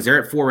Falcons,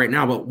 they're at 4 right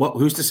now, but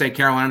who's to say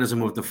Carolina doesn't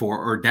move up to 4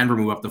 or Denver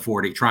move up to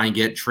 4 to try and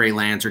get Trey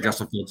Lance or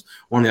Justin Fields,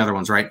 one of the other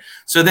ones, right?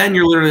 So then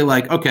you're literally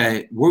like,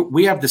 okay,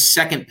 we have the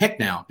second pick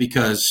now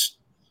because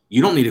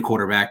you don't need a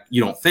quarterback,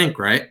 you don't think,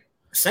 right?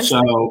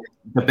 So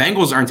the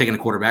Bengals aren't taking a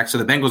quarterback, so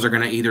the Bengals are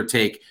going to either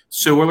take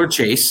Sewell or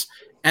Chase.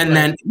 And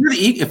then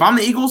if I'm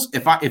the Eagles,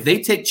 if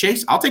they take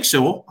Chase, I'll take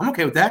Sewell. I'm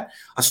okay with that.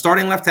 A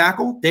starting left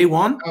tackle, day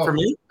one for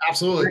me.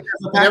 Absolutely.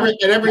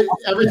 And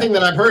everything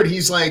that I've heard,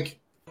 he's like.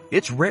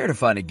 It's rare to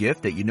find a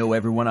gift that you know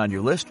everyone on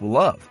your list will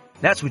love.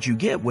 That's what you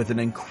get with an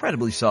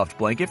incredibly soft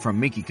blanket from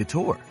Miki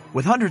Couture.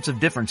 With hundreds of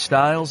different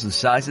styles and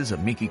sizes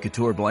of Miki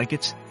Couture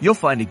blankets, you'll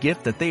find a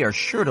gift that they are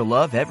sure to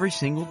love every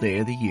single day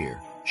of the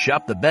year.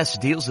 Shop the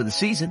best deals of the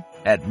season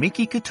at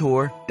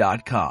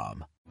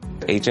MikiCouture.com.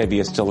 HIV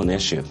is still an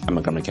issue in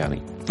Montgomery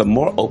County. The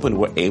more open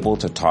we're able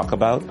to talk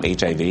about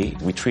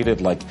HIV, we treat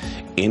it like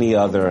any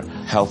other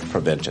health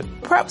prevention.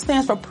 PrEP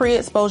stands for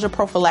pre-exposure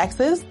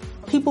prophylaxis.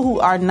 People who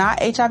are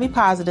not HIV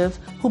positive,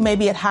 who may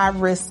be at high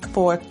risk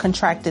for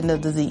contracting the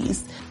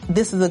disease.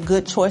 This is a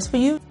good choice for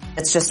you.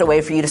 It's just a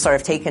way for you to sort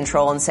of take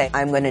control and say,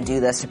 I'm going to do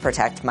this to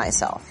protect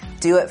myself.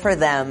 Do it for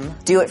them.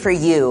 Do it for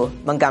you,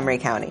 Montgomery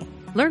County.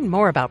 Learn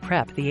more about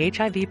PrEP, the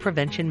HIV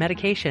prevention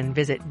medication.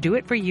 Visit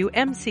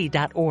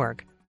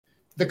doitforyoumc.org.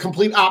 The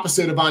complete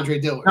opposite of Andre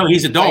Dillard. No,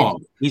 he's a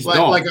dog. He's a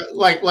dog.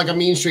 Like a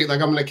mean street.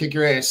 Like I'm going to kick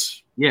your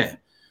ass. Yeah.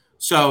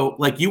 So,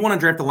 like, you want to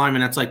draft a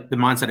lineman, that's like the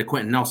mindset of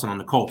Quentin Nelson on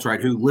the Colts,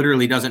 right? Who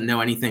literally doesn't know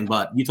anything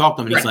but you talk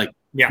to him and he's like,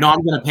 no,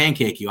 I'm going to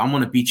pancake you. I'm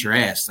going to beat your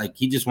ass. Like,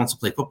 he just wants to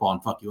play football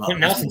and fuck you up.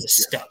 Quentin Nelson's a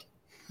stud.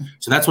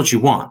 So that's what you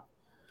want.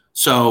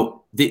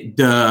 So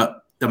the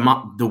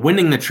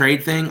winning the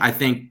trade thing, I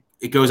think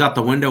it goes out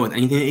the window with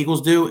anything the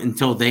Eagles do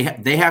until they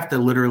have to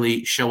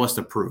literally show us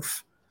the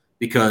proof.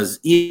 Because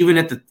even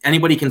if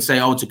anybody can say,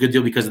 oh, it's a good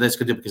deal because of this,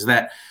 good deal because of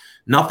that,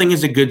 nothing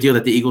is a good deal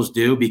that the Eagles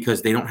do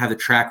because they don't have the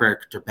track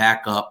record to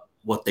back up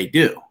what they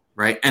do,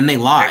 right? And they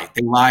lie.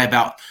 They lie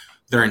about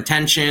their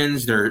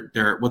intentions,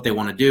 their what they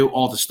want to do,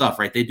 all the stuff,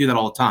 right? They do that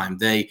all the time.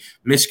 They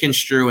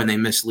misconstrue and they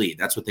mislead.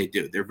 That's what they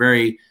do. They're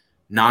very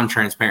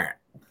non-transparent.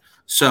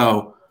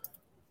 So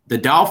the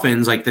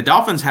Dolphins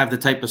have the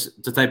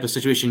type of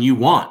situation you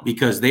want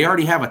because they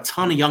already have a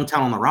ton of young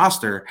talent on the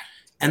roster,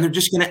 and they're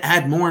just going to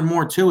add more and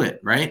more to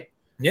it, right?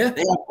 Yeah.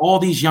 They have all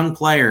these young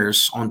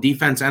players on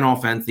defense and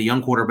offense, the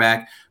young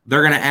quarterback.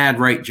 They're going to add,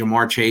 right,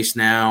 Jamar Chase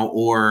now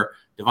or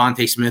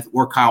Devontae Smith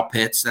or Kyle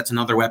Pitts. That's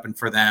another weapon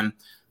for them.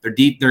 They're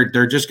deep.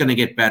 They're just going to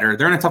get better.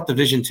 They're in a tough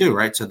division too,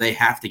 right? So they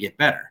have to get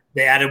better.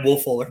 They added Will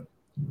Fuller.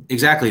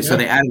 Exactly. Yeah. So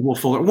they added Will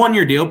Fuller.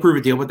 1-year deal, prove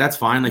a deal, but that's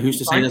fine. Like, who's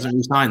to say he doesn't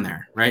resign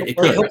there, right?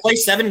 He'll play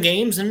 7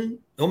 games and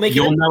he'll make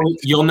it.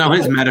 You'll know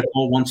his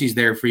medical once he's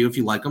there for you. If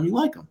you like him, you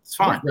like him. It's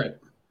fine. Right.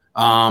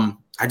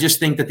 I just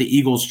think that the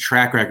Eagles'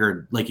 track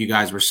record, like you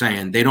guys were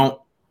saying, they don't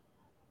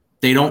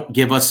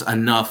give us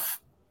enough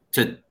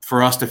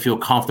for us to feel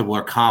comfortable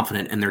or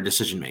confident in their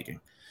decision making.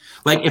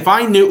 Like if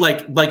I knew,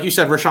 like you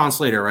said, Rashawn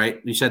Slater,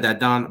 right? You said that,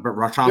 Don, but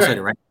Rashawn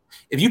Slater, right?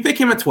 If you pick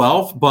him at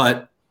 12,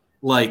 but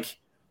like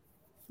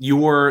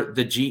you're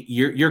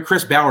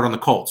Chris Ballard on the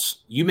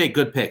Colts, you make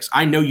good picks.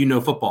 I know you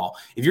know football.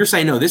 If you're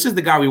saying no, this is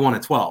the guy we want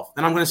at 12,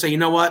 then I'm going to say, you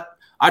know what?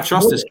 I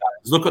trust this guy.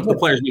 Look at the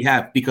players we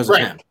have because of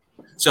him.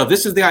 So if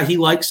this is the guy he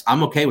likes,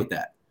 I'm okay with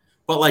that.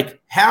 But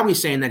like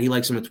Howie's saying that he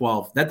likes him at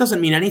 12, that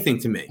doesn't mean anything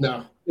to me.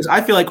 No. Because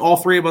I feel like all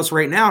three of us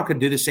right now could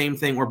do the same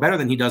thing or better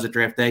than he does at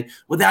draft day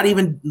without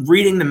even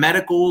reading the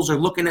medicals or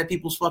looking at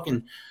people's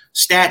fucking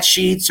stat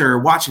sheets or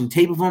watching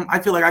tape of them. I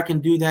feel like I can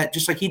do that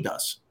just like he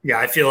does. Yeah,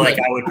 I feel like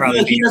I would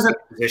probably be in that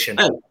position.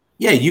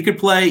 Yeah, you could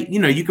play,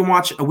 you can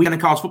watch a weekend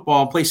of college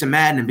football, play some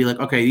Madden and be like,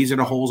 okay, these are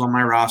the holes on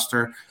my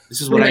roster. This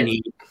is what I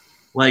need.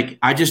 Like,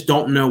 I just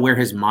don't know where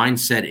his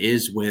mindset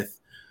is with,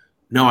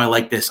 no, I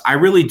like this. I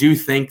really do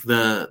think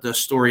the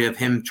story of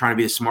him trying to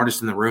be the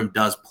smartest in the room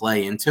does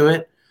play into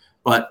it.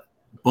 But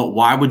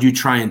why would you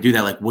try and do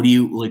that? Like,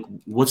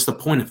 what's the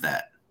point of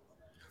that?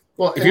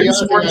 Well, if you're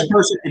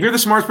the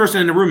smartest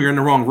person in the room, you're in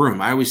the wrong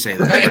room. I always say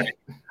that. Right?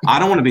 I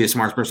don't want to be the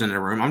smartest person in the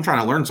room. I'm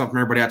trying to learn something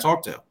from everybody I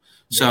talk to.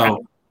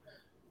 So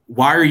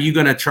why are you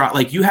going to try?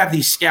 Like, you have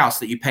these scouts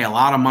that you pay a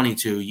lot of money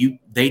to.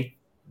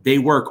 They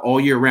work all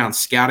year round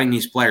scouting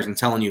these players and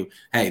telling you,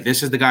 hey,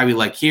 this is the guy we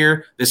like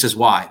here. This is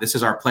why. This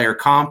is our player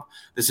comp.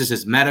 This is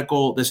his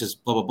medical. This is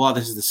blah, blah, blah.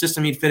 This is the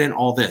system he'd fit in,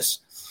 all this.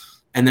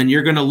 And then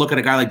you're going to look at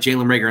a guy like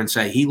Jalen Reagor and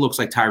say, he looks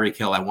like Tyreek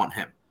Hill. I want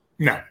him.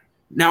 No.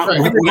 Now,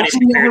 when did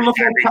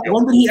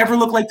he ever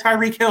look like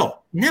Tyreek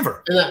Hill?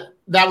 Never. And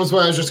that was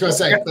what I was just going to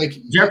say.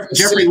 Like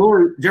Jeffrey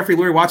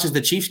Lurie watches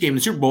the Chiefs game in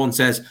the Super Bowl and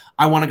says,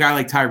 I want a guy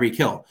like Tyreek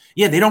Hill.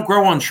 Yeah, they don't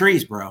grow on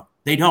trees, bro.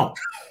 They don't.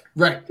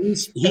 Right.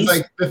 He's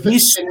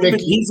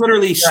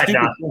literally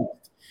stupid.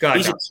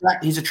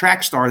 He's a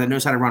track star that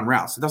knows how to run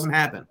routes. It doesn't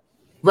happen.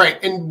 Right.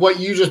 And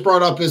what you just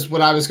brought up is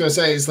what I was going to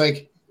say is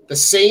like the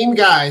same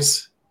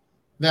guys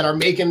that are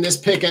making this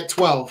pick at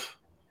 12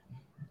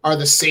 are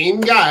the same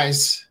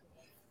guys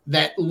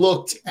that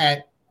looked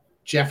at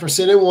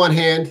Jefferson in one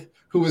hand,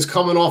 who was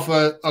coming off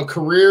a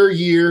career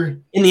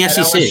year in the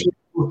SEC,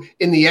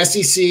 in the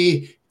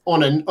SEC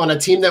on a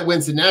team that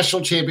wins the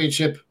national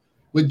championship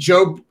with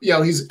Joe.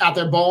 He's out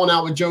there balling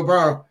out with Joe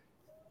Burrow,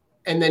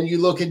 and then you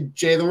look at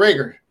Jalen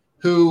Reagor,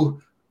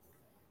 who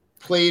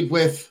played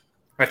with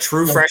a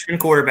true freshman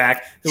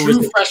quarterback who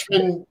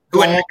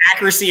had an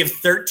accuracy of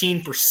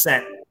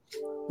 13%.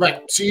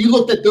 Right. So you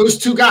looked at those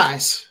two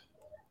guys,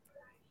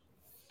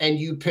 and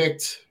you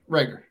picked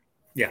Reagor.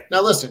 Yeah.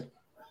 Now listen,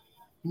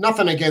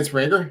 nothing against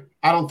Reagor.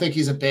 I don't think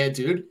he's a bad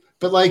dude,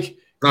 but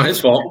not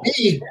his fault.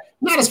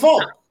 Not his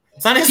fault.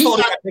 It's not his fault.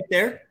 He got picked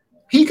there.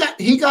 He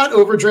got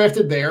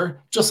overdrafted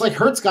there, just like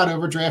Hurts got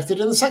overdrafted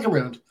in the second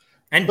round.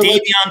 And but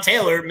Davion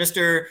Taylor,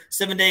 Mr.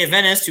 7-Day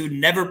Adventist, who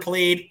never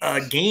played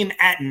a game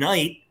at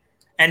night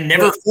and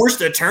never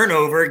forced a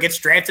turnover, gets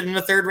drafted in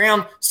the third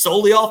round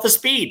solely off of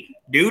speed.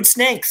 Dude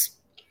stinks.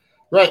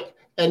 Right.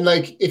 And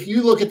if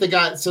you look at the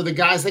guys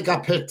that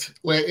got picked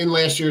in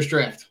last year's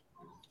draft,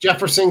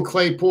 Jefferson,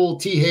 Claypool,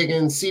 T.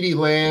 Higgins, CeeDee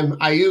Lamb,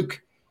 Ayuk,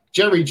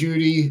 Jerry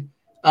Jeudy,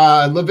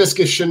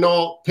 Laviska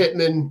Shenault,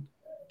 Pittman,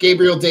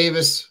 Gabriel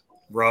Davis.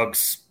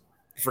 Ruggs.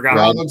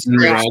 Forgot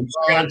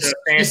the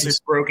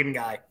fastest broken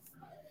guy.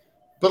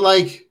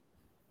 But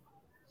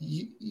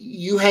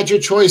you had your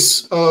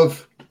choice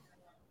of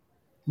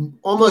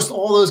almost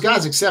all those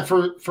guys except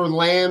for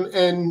Lamb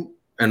and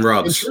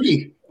Ruggs.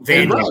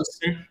 And Ruggs.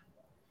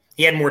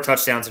 He had more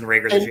touchdowns than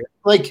Reagor this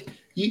year.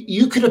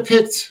 You could have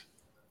picked.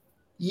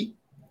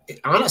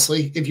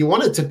 Honestly, if you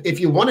wanted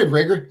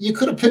Reagor, you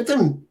could have picked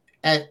him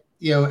at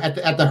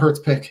the Hurts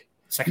pick.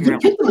 You could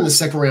have picked him in the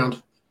second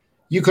round.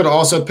 You could have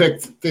also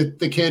picked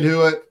the kid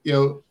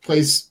who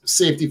plays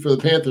safety for the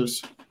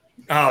Panthers.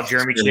 Oh,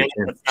 Jeremy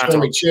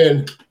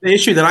Chin. The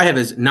issue that I have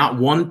is not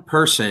one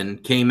person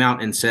came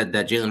out and said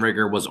that Jalen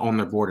Reagor was on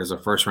their board as a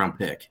first-round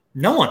pick.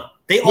 No one.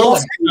 They all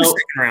said in the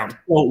second round.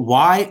 Well,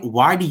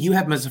 why do you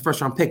have him as a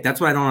first-round pick? That's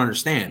what I don't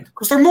understand.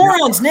 Because they're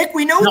morons, Nick.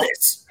 We know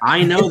this.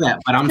 I know that,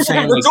 but I'm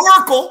saying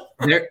rhetorical.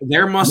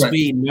 There must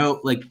be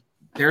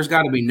there's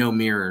got to be no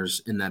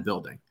mirrors in that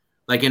building.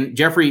 In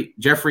Jeffrey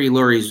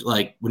Lurie's,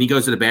 when he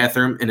goes to the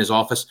bathroom in his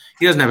office,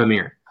 he doesn't have a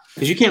mirror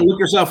because you can't look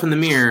yourself in the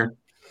mirror,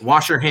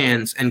 wash your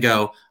hands, and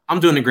go, I'm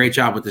doing a great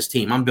job with this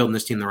team. I'm building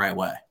this team the right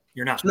way.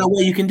 You're not. There's no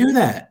way you can do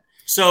that.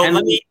 So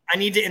I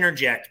need to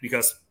interject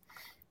because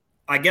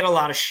I get a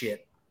lot of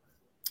shit.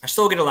 I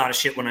still get a lot of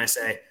shit when I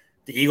say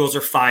the Eagles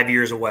are 5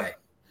 years away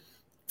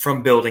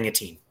from building a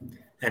team.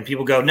 And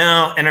people go,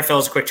 no, NFL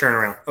is a quick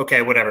turnaround.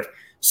 Okay, whatever.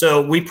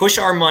 So we push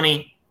our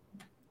money.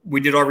 We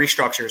did our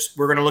restructures.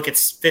 We're going to look at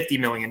 $50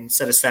 million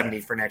instead of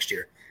 $70 for next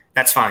year.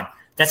 That's fine.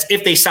 That's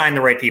if they sign the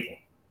right people.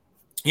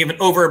 You have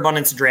an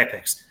overabundance of draft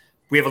picks.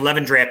 We have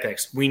 11 draft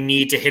picks. We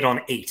need to hit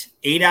on 8.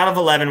 8 out of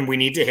 11 we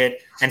need to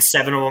hit, and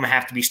 7 of them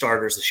have to be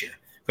starters this year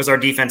because our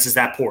defense is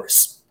that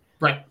porous.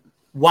 Right.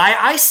 Why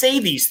I say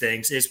these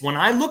things is when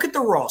I look at the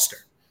roster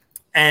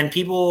and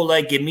people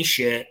give me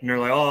shit and they're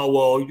like, oh,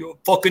 well,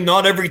 fucking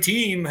not every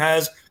team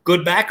has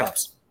good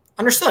backups.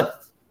 Understood.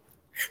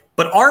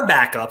 But our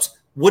backups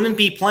wouldn't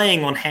be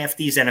playing on half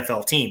these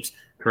NFL teams.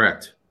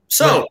 Correct.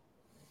 So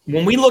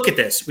when we look at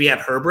this, we have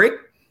Herbrig,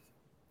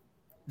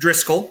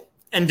 Driscoll,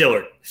 and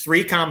Dillard,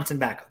 3 competent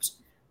backups.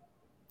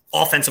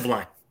 Offensive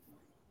line.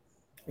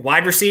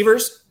 Wide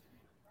receivers,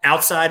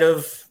 outside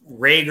of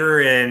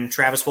Reagor and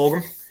Travis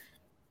Fulgham,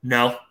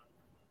 no,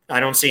 I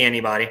don't see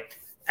anybody.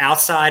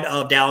 Outside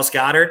of Dallas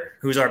Goedert,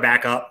 who's our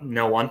backup,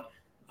 no one.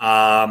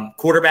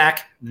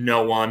 Quarterback,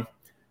 no one.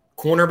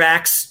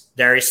 Cornerbacks,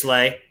 Darius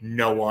Slay,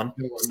 no one.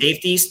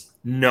 Safeties,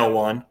 no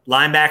one.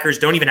 Linebackers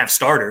don't even have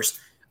starters.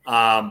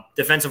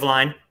 Defensive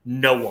line,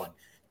 no one.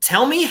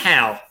 Tell me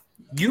how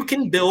you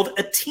can build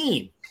a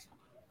team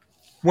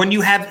when you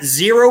have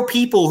 0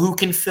 people who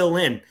can fill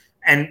in.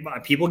 And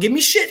people give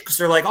me shit because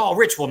they're like, oh,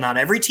 Rich, well, not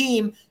every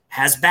team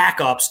has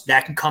backups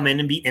that can come in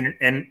and be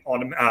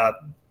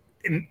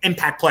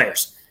impact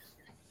players.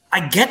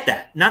 I get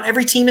that. Not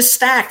every team is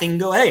stacked and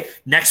go, hey,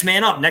 next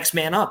man up, next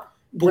man up.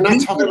 But we're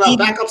not talking about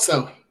backups,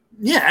 though.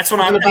 Yeah, that's what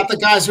I'm talking about the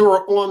guys who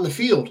are on the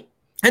field.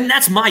 And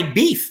that's my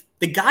beef.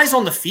 The guys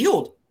on the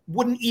field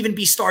wouldn't even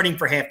be starting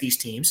for half these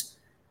teams.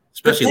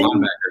 Especially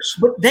linebackers.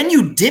 But then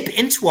you dip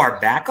into our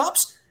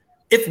backups.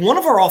 If one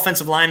of our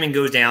offensive linemen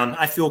goes down,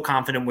 I feel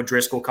confident with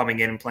Driscoll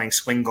coming in and playing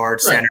swing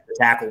guard, center,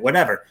 tackle,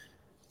 whatever.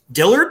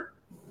 Dillard,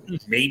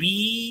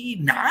 maybe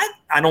not.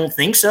 I don't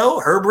think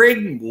so.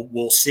 Herbrig,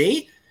 we'll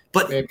see.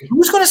 But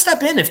who's going to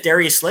step in if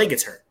Darius Slay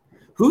gets hurt?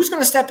 Who's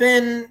going to step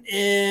in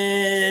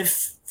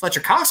if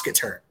Fletcher Cox gets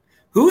hurt?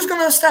 Who's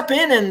going to step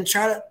in and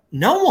try to –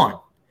 no one.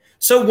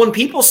 So when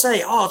people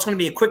say, oh, it's going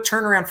to be a quick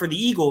turnaround for the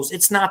Eagles,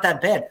 it's not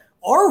that bad.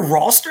 Our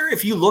roster,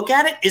 if you look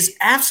at it, is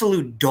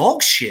absolute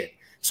dog shit.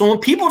 So when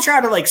people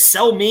try to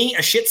sell me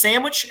a shit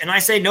sandwich and I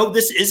say, no,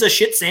 this is a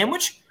shit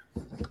sandwich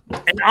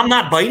and I'm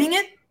not biting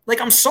it,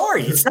 I'm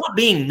sorry. It's not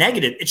being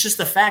negative. It's just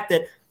the fact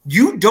that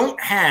you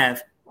don't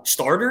have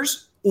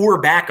starters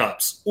or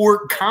backups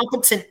or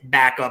competent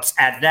backups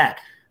at that.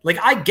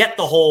 I get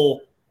the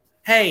whole,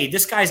 hey,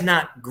 this guy's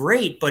not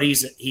great, but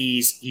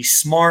he's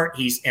smart.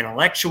 He's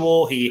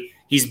intellectual.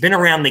 He's been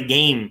around the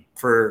game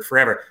for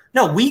forever.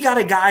 No, we got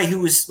a guy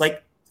who is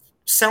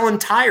selling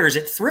tires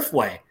at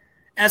Thriftway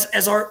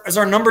as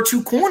our number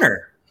 2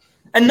 corner.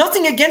 And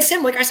nothing against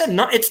him. Like I said,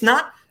 it's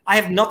not. I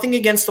have nothing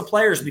against the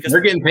players because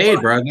they're getting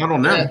paid, bro. I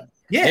don't know.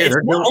 Yeah, it's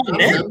not on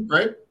them,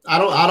 right? I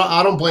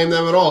don't blame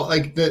them at all.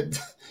 Like the.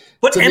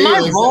 But am I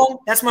wrong?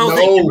 That's my whole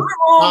thing. Am I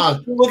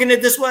wrong looking at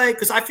it this way?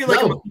 Because I feel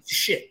like I'm a piece of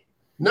shit.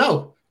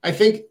 No, I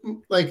think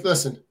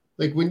listen,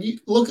 when you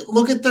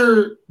look at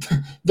their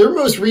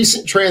most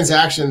recent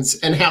transactions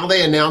and how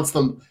they announce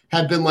them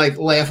have been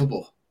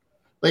laughable.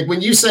 Like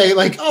when you say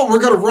oh, we're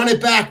going to run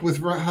it back with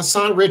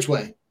Hassan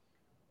Ridgeway.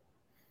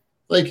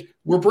 We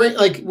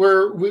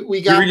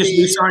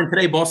just signed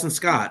today, Boston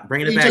Scott,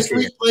 bringing it back.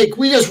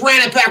 We just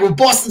ran it back with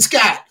Boston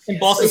Scott, and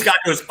Boston Scott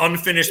goes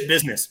unfinished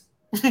business.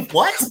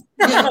 What?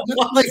 Yeah,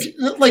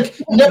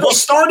 never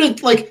started.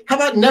 How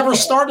about never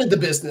started the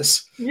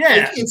business?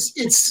 Yeah,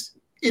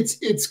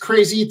 it's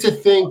crazy to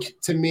think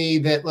to me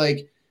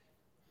that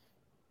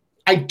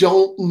I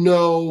don't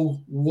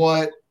know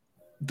what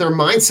their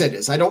mindset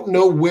is. I don't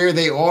know where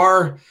they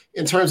are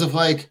in terms of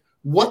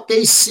what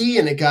they see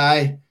in a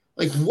guy.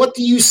 What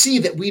do you see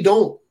that we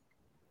don't?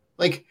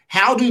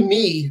 How do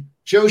me,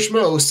 Joe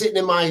Schmo, sitting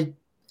in my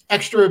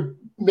extra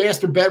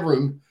master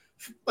bedroom,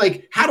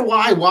 how do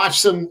I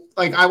watch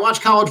I watch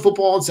college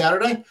football on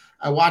Saturday.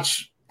 I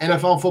watch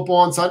NFL football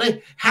on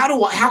Sunday.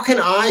 How can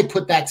I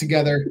put that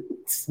together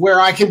where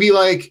I can be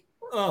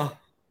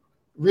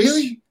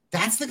really?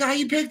 That's the guy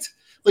you picked?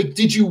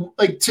 Did you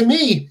to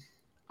me,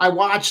 I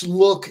went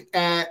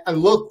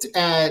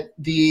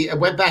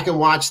back and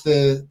watched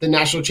the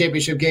national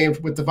championship game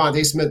with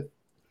Devontae Smith,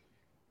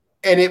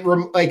 and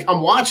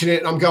I'm watching it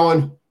and I'm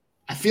going,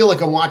 I feel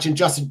like I'm watching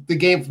the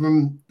game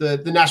from the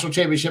national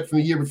championship from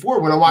the year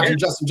before when I'm watching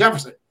Justin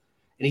Jefferson,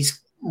 and he's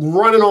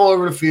running all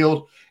over the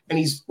field and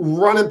he's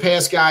running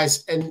past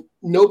guys and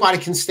nobody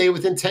can stay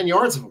within 10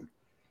 yards of him.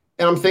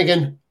 And I'm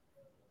thinking,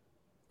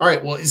 all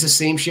right, well, is the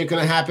same shit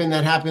going to happen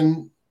that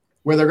happened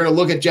where they're going to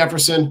look at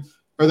Jefferson,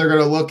 or they're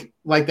going to look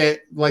like they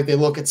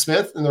look at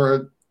Smith, and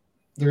they're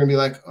going to be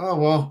like, oh,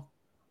 well,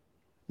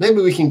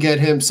 maybe we can get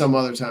him some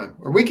other time,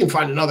 or we can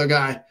find another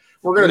guy.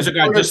 There's a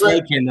guy just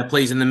like him that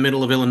plays in the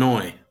middle of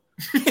Illinois.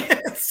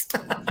 Yes.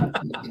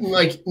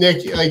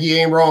 Nick, you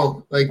ain't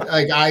wrong.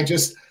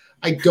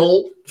 I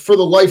don't, for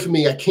the life of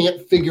me, I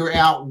can't figure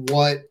out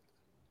what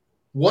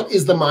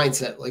is the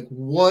mindset.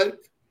 What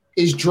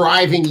is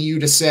driving you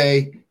to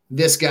say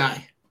this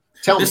guy?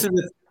 Tell me.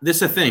 This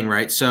is a thing,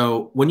 right?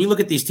 So when you look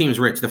at these teams,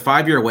 Rich, the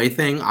 5-year away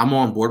thing, I'm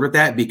on board with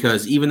that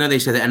because even though they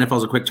say the NFL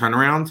is a quick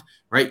turnaround,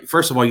 right?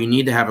 First of all, you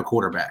need to have a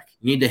quarterback.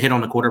 You need to hit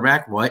on the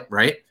quarterback,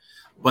 right?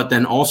 But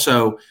then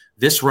also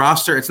this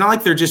roster, it's not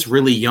like they're just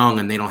really young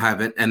and they don't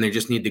have it and they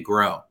just need to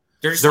grow.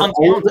 They're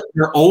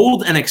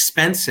old and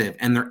expensive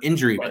and they're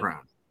injury prone,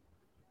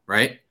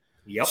 right?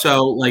 Yep.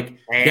 So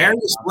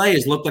Darius Slay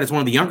is looked at as one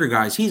of the younger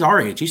guys. He's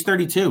our age. He's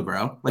 32,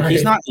 bro.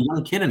 He's not a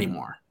young kid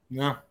anymore.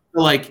 No.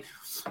 So, I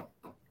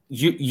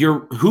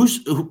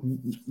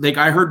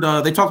heard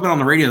they talked about on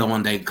the radio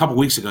one day a couple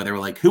weeks ago. They were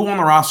like, who on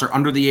the roster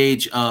under the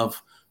age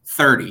of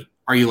 30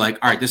 are you all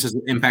right, this is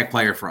an impact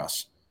player for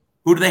us?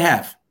 Who do they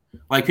have?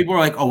 People are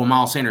like, oh, well,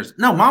 Miles Sanders.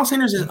 No, Miles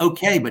Sanders is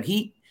okay, but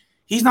he's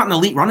not an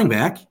elite running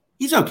back.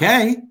 He's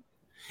okay.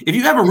 If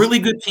you have a really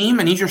good team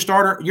and he's your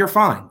starter, you're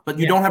fine. But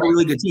you don't have a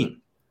really good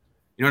team.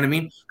 You know what I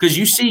mean? Because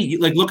you see,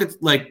 look at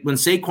when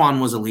Saquon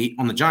was elite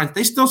on the Giants,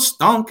 they still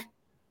stunk.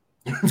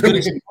 As good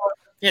as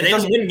yeah, they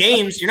don't win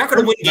games. You're not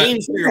going to win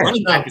games for your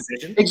running back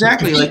position.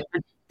 Exactly.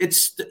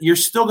 You're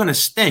still going to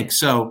stink.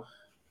 So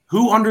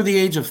who under the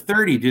age of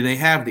 30 do they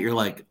have that you're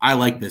like, I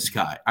like this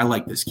guy. I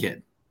like this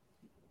kid?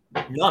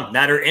 None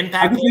that are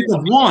impact.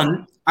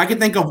 I could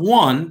think of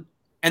one,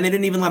 and they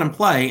didn't even let him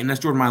play, and that's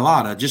Jordan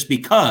Mailata, just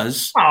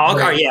because. Oh,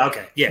 okay. Yeah,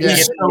 okay. Yeah.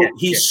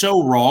 He's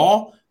so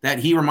raw that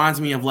he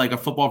reminds me of a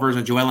football version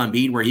of Joel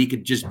Embiid, where he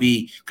could just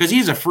be – because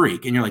he's a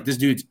freak, and you're like, this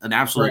dude's an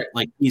absolute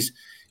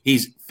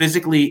he's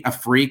physically a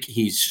freak.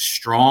 He's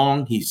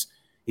strong. He's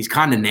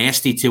kind of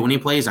nasty too when he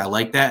plays. I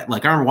like that. I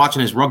remember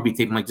watching his rugby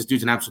tape. I'm like, this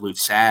dude's an absolute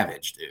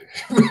savage, dude.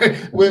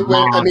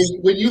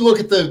 when you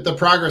look at the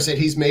progress that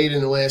he's made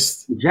in the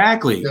last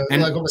exactly on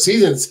the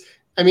seasons,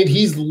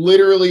 he's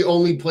literally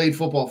only played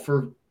football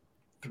for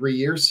 3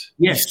 years.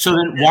 Yes. So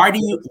then why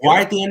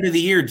at the end of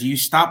the year do you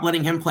stop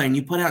letting him play and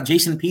you put out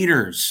Jason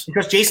Peters?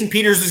 Because Jason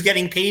Peters is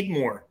getting paid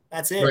more.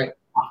 That's it. Right.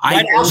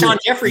 Let Alshon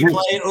Jeffrey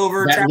play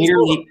over Travis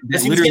Fulgham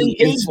because he was getting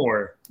paid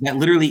more. That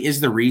literally is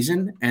the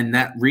reason, and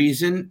that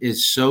reason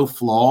is so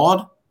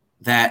flawed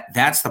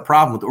that's the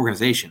problem with the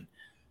organization.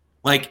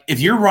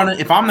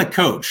 If I'm the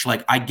coach,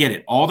 I get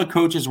it. All the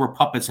coaches were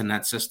puppets in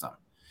that system.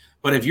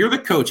 But if you're the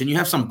coach and you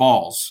have some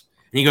balls,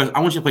 and he goes, I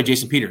want you to play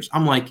Jason Peters.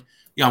 I'm like,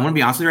 I'm going to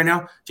be honest with you right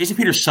now. Jason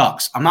Peters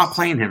sucks. I'm not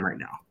playing him right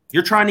now.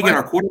 You're trying to get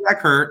our quarterback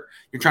hurt.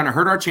 You're trying to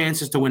hurt our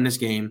chances to win this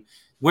game.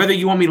 Whether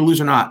you want me to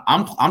lose or not,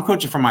 I'm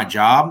coaching for my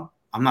job.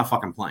 I'm not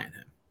fucking playing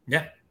him.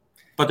 Yeah.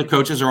 But the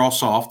coaches are all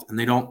soft and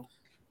they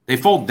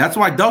fold. That's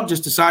why Doug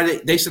just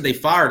decided, they said they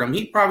fired him.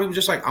 He probably was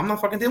just like, I'm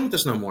not fucking dealing with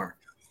this no more.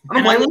 I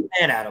don't blame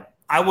him.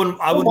 I wouldn't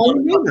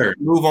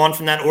move on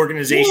from that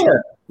organization.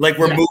 Like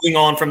we're moving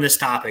on from this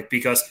topic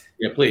because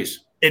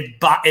please.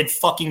 It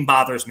fucking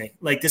bothers me.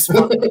 Like this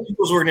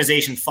Eagles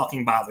organization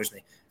fucking bothers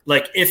me.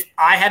 Like if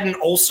I had an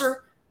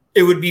ulcer,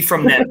 it would be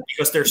from them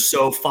because they're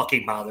so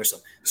fucking bothersome.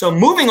 So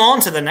moving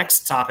on to the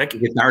next topic. You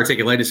get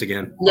diverticulitis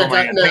again. Oh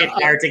my God, if I get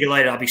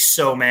diverticulitis, I'll be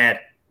so mad.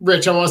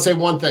 Rich, I want to say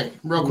one thing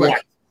real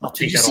quick.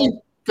 Did you see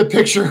the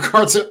picture of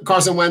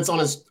Carson Wentz on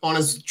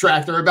his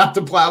tractor about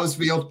to plow his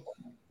field?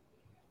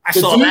 I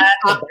saw that,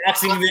 the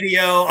boxing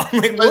video. I'm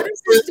like, what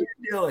is this dude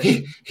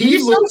doing? He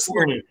looks so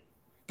corny.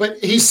 But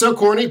he's so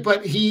corny,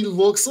 but he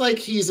looks like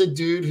he's a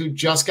dude who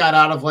just got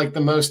out of like the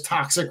most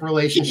toxic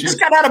relationship. He just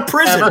got out of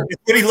prison. That's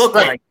what he looked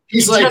like.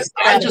 He's like,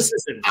 I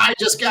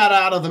just got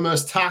out of the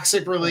most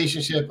toxic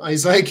relationship.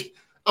 He's like,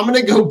 I'm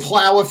going to go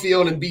plow a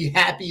field and be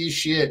happy as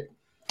shit.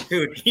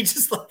 Dude, he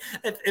just like,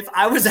 if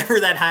I was ever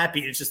that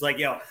happy, it's just like,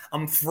 yo,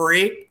 I'm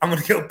free. I'm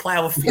going to go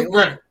plow a field.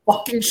 Right.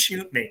 Fucking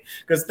shoot me.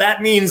 Because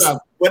that means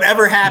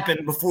whatever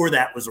happened before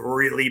that was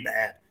really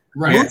bad.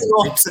 Right.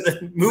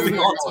 Moving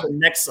on to the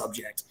next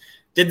subject.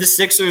 Did the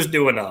Sixers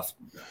do enough?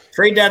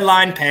 Trade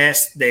deadline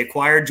passed. They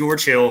acquired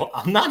George Hill.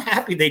 I'm not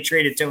happy they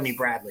traded Tony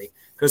Bradley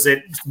because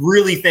it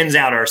really thins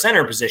out our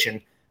center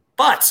position.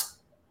 But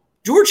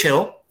George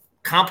Hill,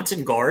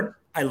 competent guard.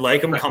 I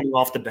like him coming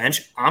off the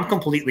bench. I'm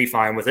completely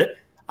fine with it.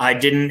 I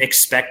didn't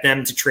expect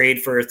them to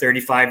trade for a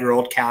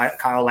 35-year-old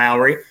Kyle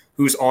Lowry,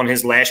 who's on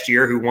his last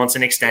year, who wants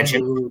an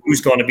extension,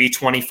 who's going to be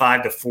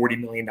 $25 to $40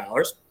 million.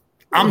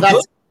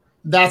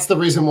 That's the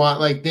reason why,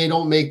 like, they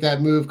don't make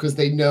that move because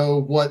they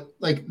know what,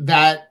 like,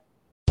 that.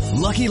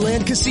 Lucky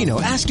Land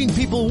Casino, asking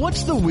people,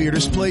 what's the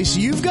weirdest place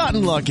you've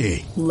gotten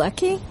lucky?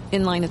 Lucky?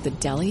 In line at the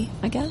deli,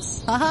 I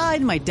guess? Aha,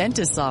 in my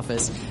dentist's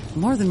office.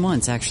 More than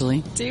once,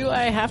 actually. Do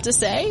I have to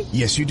say?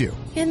 Yes, you do.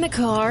 In the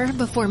car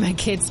before my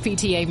kids'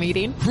 PTA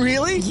meeting.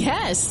 Really?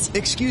 Yes.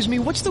 Excuse me,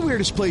 what's the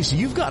weirdest place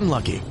you've gotten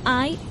lucky?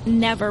 I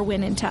never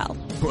win and tell.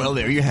 Well,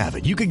 there you have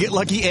it. You can get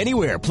lucky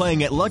anywhere,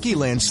 playing at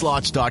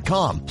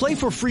LuckyLandSlots.com. Play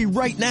for free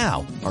right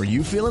now. Are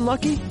you feeling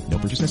lucky? No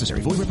purchase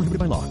necessary. Void where prohibited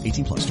by law.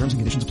 18 plus. Terms and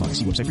conditions apply.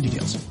 See website for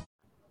details.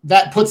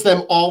 That puts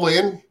them all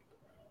in,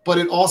 but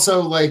it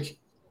also like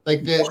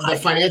the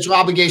financial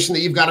obligation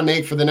that you've got to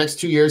make for the next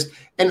 2 years.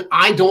 And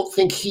I don't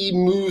think he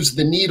moves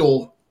the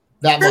needle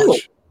that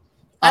much.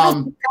 I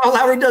don't think Kyle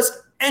Lowry does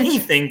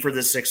anything for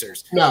the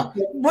Sixers. No.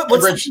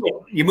 What's the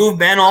deal? You move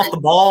Ben off the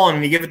ball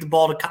and you give it the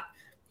ball to Kyle.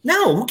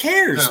 No, who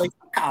cares? No. Like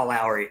Kyle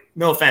Lowry.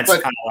 No offense,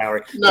 Kyle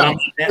Lowry. No.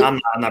 But I'm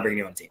not bringing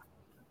you on the team.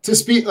 To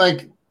speak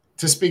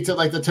to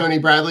like the Tony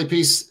Bradley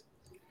piece,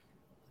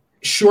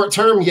 short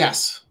term,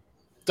 yes.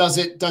 Does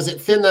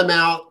it thin them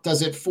out?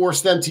 Does it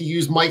force them to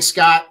use Mike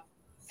Scott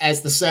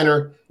as the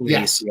center? Please,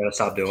 yes. You gotta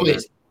stop doing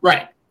this.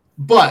 Right.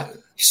 But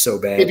so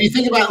bad. If you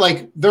think about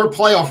like their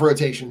playoff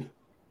rotation,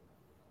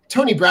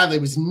 Tony Bradley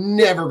was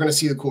never going to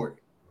see the court.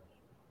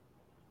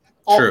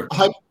 True.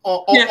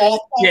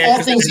 All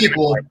things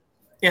equal.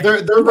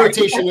 Their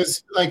rotation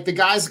is like the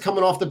guys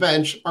coming off the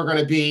bench are going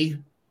to be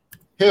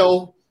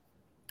Hill.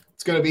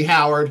 It's going to be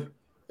Howard.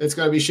 It's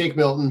going to be Shake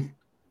Milton.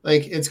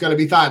 Like it's going to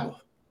be Thibault.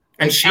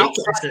 And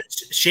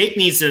Shake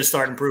needs to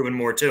start improving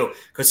more too,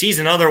 because he's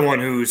another one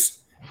who's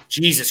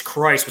Jesus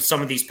Christ with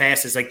some of these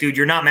passes. Like, dude,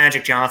 you're not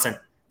Magic Johnson.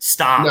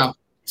 Stop. No.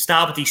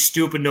 Stop with these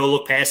stupid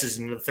no-look passes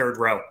in the third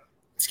row.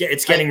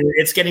 It's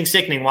getting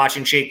sickening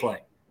watching Shake play.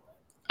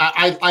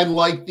 I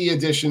like the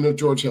addition of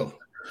George Hill.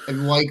 I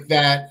like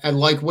that. I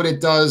like what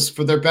it does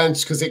for their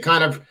bench because it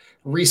kind of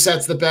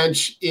resets the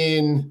bench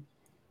in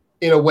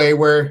a way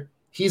where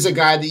he's a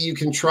guy that you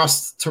can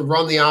trust to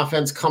run the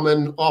offense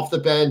coming off the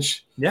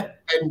bench. Yeah.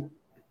 And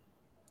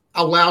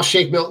allow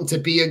Shake Milton to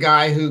be a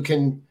guy who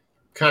can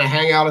kind of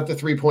hang out at the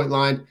 3-point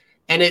line.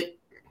 And it,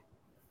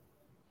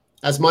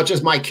 as much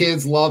as my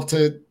kids love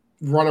to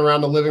run around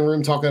the living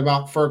room talking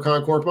about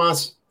Furkan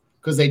Korkmaz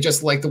because they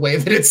just like the way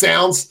that it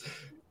sounds,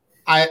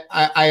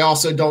 I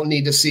also don't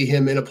need to see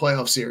him in a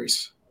playoff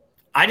series.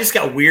 I just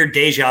got weird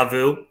deja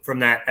vu from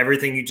that,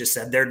 everything you just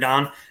said there,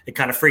 Don. It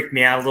kind of freaked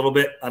me out a little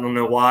bit. I don't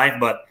know why,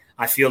 but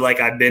I feel like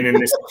I've been in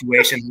this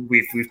situation.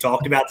 We've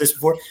talked about this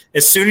before.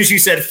 As soon as you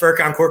said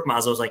Furkan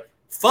Korkmaz, I was like,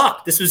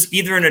 fuck, this was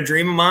either in a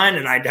dream of mine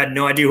and I had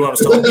no idea who I was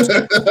talking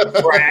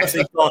to, or I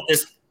actually thought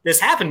this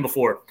happened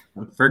before.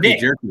 Fergie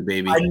jerky,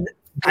 baby.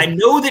 I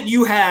know that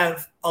you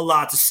have a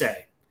lot to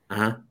say.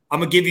 Uh-huh. I'm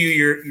going to give you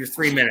your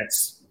 3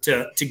 minutes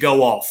to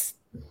go off.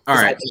 All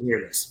right. I hear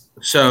this.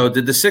 So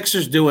did the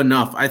Sixers do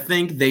enough? I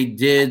think they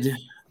did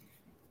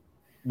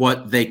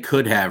what they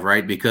could have,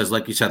 right? Because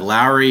like you said,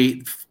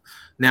 Lowry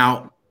 –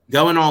 now –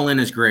 going all in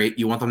is great.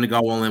 You want them to go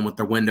all in with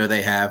the window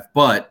they have,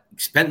 but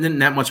spending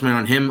that much money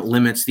on him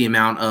limits the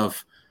amount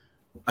of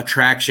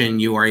attraction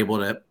you are able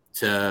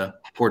to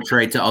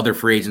portray to other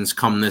free agents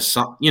come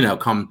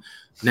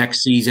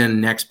next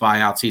season, next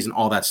buyout season,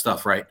 all that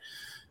stuff, right?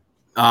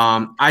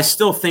 I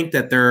still think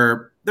that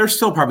they're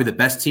still probably the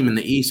best team in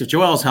the East. If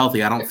Joel's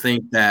healthy, I don't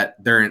think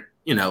that the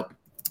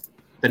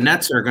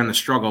Nets are going to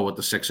struggle with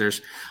the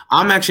Sixers.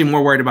 I'm actually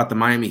more worried about the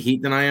Miami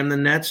Heat than I am the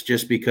Nets,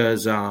 just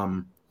because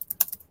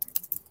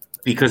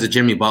because of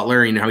Jimmy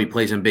Butler. You know how he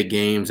plays in big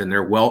games, and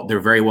they're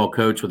very well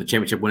coached with a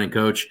championship winning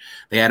coach.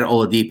 They added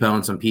Oladipo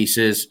and some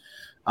pieces.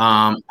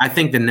 I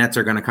think the Nets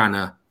are going to kind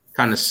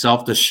of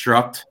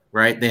self-destruct,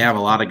 right? They have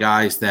a lot of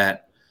guys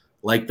that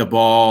like the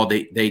ball.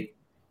 They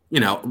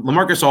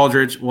LaMarcus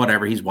Aldridge,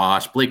 whatever, he's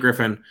washed. Blake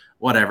Griffin,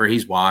 whatever,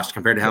 he's washed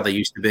compared to how they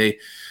used to be.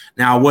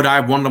 Now, would I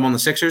have wanted him on the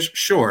Sixers?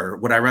 Sure.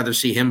 Would I rather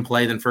see him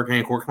play than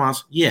Furkan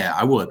Korkmaz? Yeah,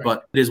 I would,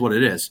 but it is what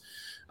it is.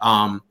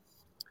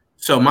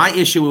 So my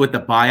issue with the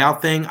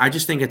buyout thing, I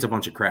just think it's a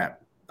bunch of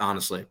crap,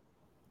 honestly.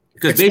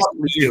 Because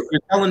basically you're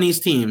telling these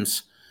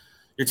teams,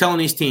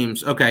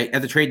 okay,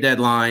 at the trade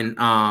deadline,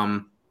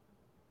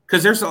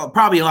 because there's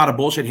probably a lot of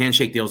bullshit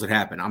handshake deals that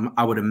happen,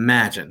 I would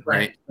imagine,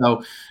 right?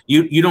 So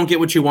you don't get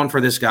what you want for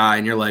this guy,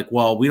 and you're like,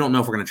 well, we don't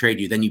know if we're going to trade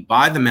you. Then you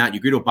buy them out, you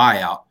agree to a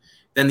buyout.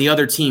 Then the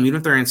other team, even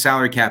if they're in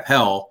salary cap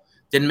hell,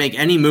 didn't make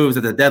any moves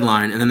at the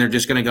deadline, and then they're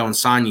just going to go and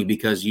sign you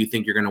because you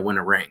think you're going to win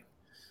a ring.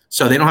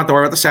 So they don't have to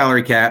worry about the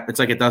salary cap. It's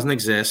like it doesn't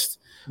exist.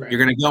 Right.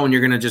 You're going to go and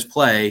you're going to just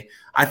play.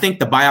 I think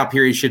the buyout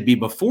period should be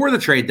before the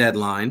trade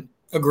deadline.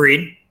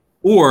 Agreed.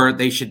 Or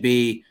they should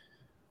be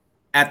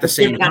at the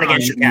same time make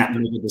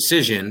a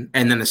decision,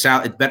 and then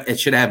it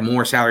should have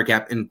more salary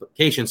cap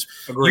implications.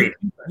 Agreed.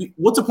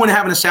 What's the point of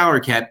having a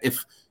salary cap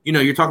if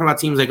you're talking about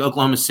teams like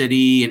Oklahoma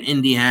City and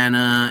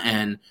Indiana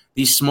and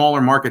these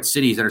smaller market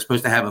cities that are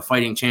supposed to have a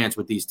fighting chance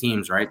with these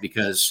teams, right?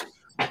 Because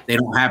they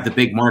don't have the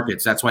big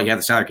markets. That's why you have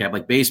the salary cap.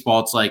 Like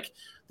baseball, it's like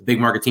the big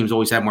market teams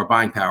always have more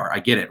buying power. I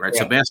get it, right?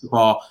 Yeah. So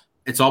basketball,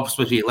 it's all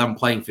supposed to be 11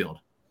 playing field.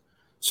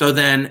 So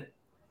then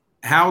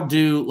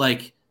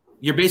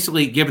you're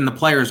basically giving the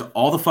players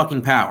all the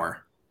fucking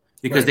power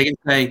because they can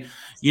say,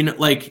 you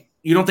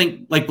don't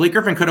think like Blake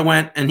Griffin could have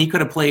went and he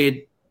could have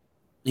played.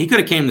 He could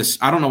have came this.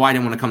 I don't know why he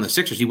didn't want to come to the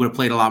Sixers. He would have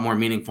played a lot more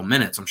meaningful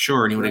minutes, I'm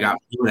sure, and he would have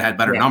had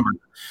better numbers.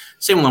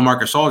 Same with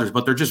LaMarcus Aldridge,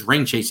 but they're just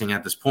ring chasing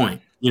at this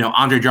point.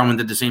 Andre Drummond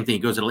did the same thing. He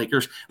goes to the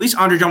Lakers. At least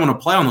Andre Drummond will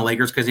play on the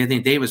Lakers because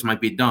Anthony Davis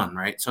might be done,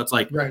 right? So it's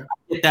like, I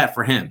get that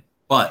for him,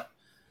 but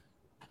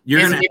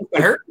you're going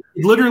to hurt.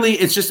 Literally,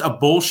 it's just a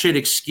bullshit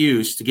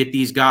excuse to get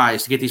these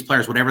guys, to get these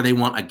players whatever they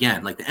want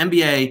again. Like the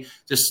NBA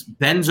just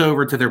bends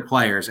over to their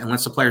players and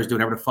lets the players do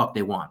whatever the fuck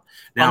they want.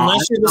 Now,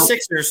 unless you're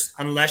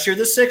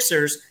the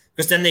Sixers,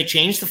 because then they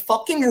change the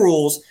fucking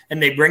rules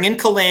and they bring in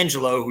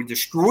Colangelo, who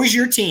destroys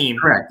your team.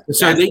 Correct.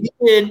 So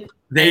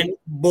they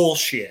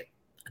bullshit.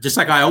 Just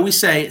like I always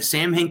say,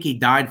 Sam Hinkie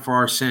died for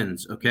our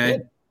sins.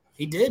 Okay,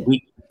 he did.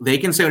 They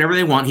can say whatever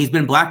they want. He's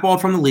been blackballed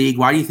from the league.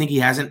 Why do you think he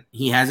hasn't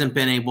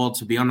been able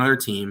to be on another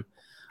team?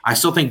 I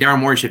still think Daryl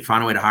Morey should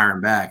find a way to hire him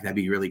back. That'd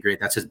be really great.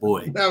 That's his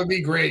boy. That would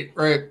be great,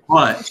 right?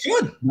 But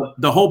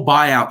the whole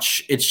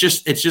buyout, it's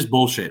just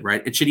bullshit,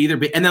 right? It should either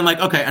be, and then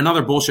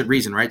another bullshit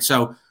reason, right?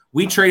 So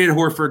we traded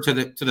Horford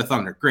to the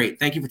Thunder. Great,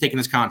 thank you for taking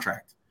this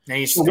contract. Now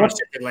you started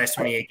the last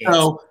 28 games.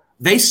 So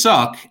they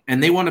suck,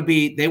 and they want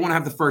to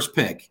have the first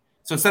pick.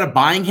 So instead of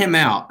buying him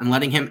out and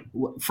letting him,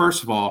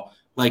 first of all,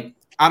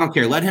 I don't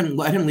care. Let him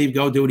leave,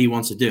 go do what he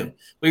wants to do.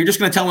 But you're just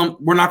going to tell him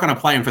we're not going to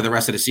play him for the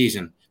rest of the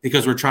season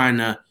because we're trying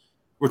to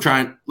give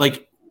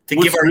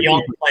our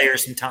young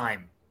players some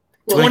time.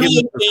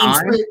 28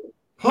 games.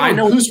 I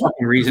know what the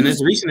fucking reason is.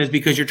 The reason is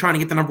because you're trying to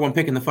get the number one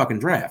pick in the fucking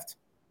draft.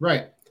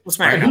 Right. What's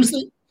my Who's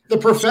the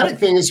prophetic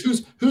thing is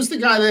who's the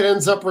guy that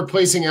ends up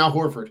replacing Al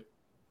Horford?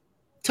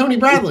 Tony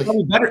Bradley.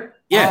 Better.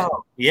 Yeah.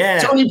 Oh,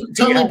 yeah.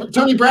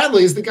 Tony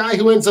Bradley is the guy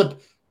who ends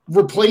up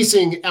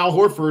replacing Al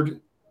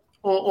Horford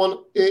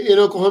in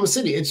Oklahoma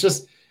City. It's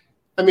just,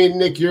 I mean,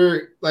 Nick,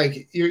 you're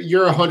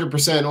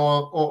 100%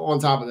 on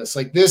top of this.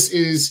 Like, this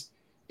is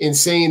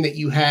insane that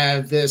you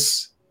have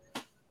this.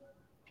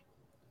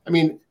 I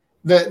mean,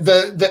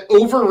 the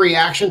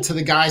overreaction to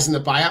the guys in the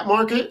buyout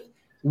market.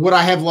 Would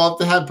I have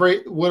loved to have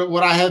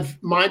would I have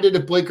minded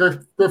if Blake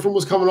Griffin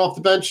was coming off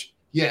the bench?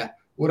 Yeah.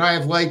 Would I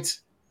have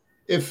liked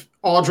if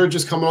Aldridge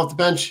is coming off the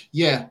bench?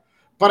 Yeah.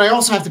 But I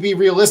also have to be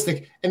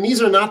realistic. And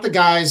these are not the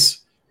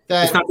guys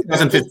that it's not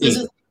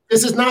 2015.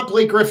 This is not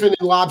Blake Griffin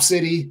in Lob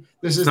City.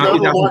 This is not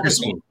LaMarcus.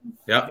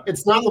 Yep.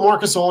 It's not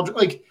LaMarcus Aldridge.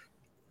 Like,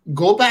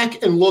 go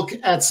back and look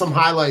at some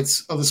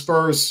highlights of the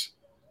Spurs,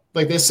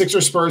 like the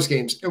Sixers Spurs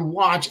games, and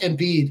watch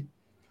Embiid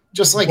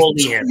just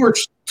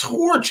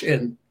torch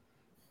him.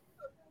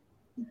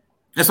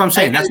 That's what I'm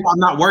saying. That's why I'm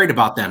not worried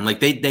about them.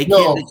 Like they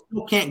still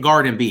can't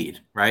guard Embiid,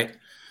 right?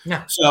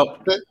 No. So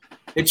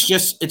it's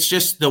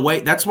just the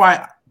way. That's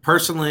why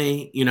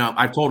personally,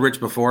 I've told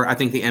Rich before, I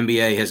think the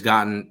NBA has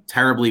gotten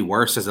terribly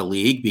worse as a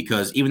league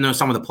because even though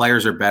some of the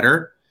players are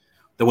better,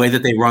 the way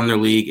that they run their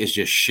league is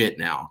just shit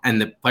now.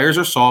 And the players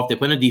are soft. They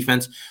play in a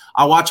defense.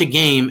 I'll watch a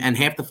game and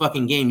half the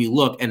fucking game you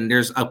look and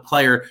there's a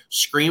player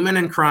screaming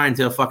and crying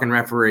to a fucking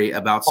referee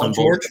about some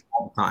bullshit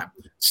all the time.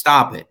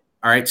 Stop it.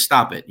 All right,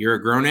 stop it. You're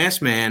a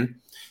grown-ass man.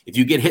 If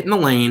you get hit in the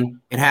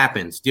lane, it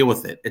happens. Deal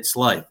with it. It's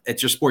life.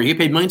 It's your sport. You get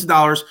paid millions of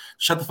dollars.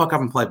 Shut the fuck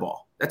up and play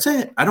ball. That's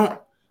it. I don't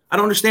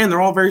understand.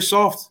 They're all very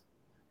soft.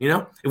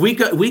 If we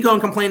go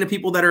and complain to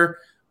people that are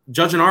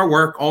judging our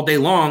work all day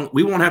long,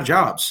 we won't have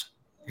jobs.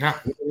 Yeah.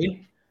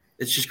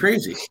 It's just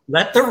crazy.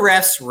 Let the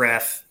refs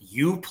ref.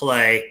 You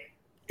play.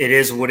 It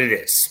is what it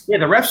is. Yeah,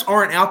 the refs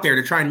aren't out there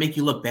to try and make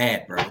you look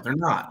bad, bro. They're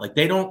not. Like,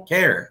 they don't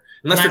care.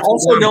 And I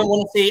also don't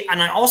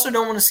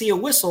want to see a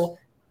whistle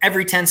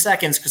every 10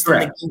 seconds because the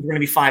game's going to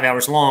be 5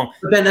 hours long.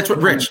 But then that's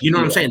what Rich, you know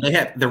what I'm saying?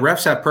 The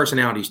refs have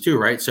personalities too,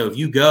 right? So if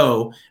you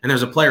go and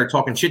there's a player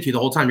talking shit to you the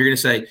whole time, you're going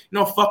to say,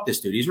 fuck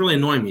this dude. He's really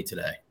annoying me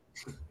today.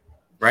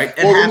 Right?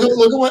 Well,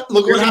 look at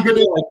what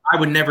happened. I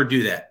would never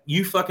do that.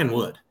 You fucking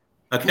would.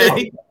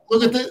 Okay.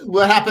 Look at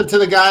what happened to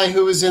the guy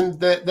who was in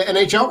the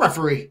NHL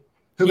referee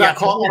who got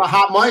caught on a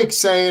hot mic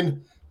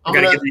saying, I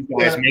got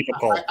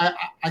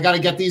to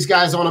get these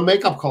guys on a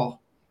makeup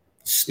call.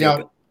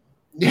 Stupid.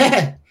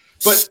 Yeah.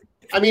 But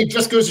I mean, it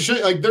just goes to show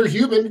you, like, they're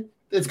human.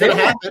 It's going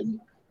to happen.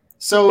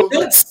 So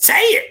let's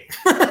say it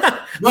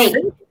right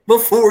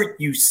before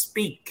you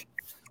speak.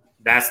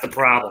 That's the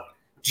problem.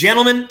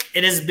 Gentlemen,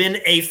 it has been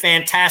a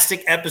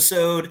fantastic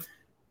episode.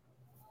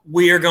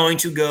 We are going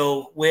to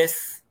go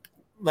with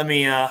let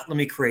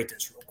me create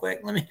this real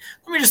quick. Let me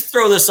just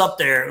throw this up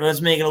there.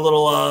 Let's make it a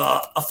little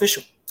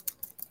official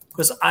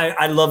because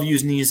I love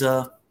using these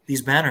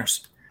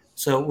banners.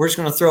 So we're just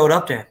going to throw it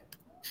up there.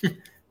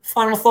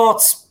 Final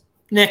thoughts,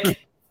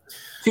 Nick.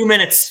 2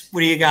 minutes. What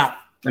do you got?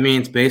 I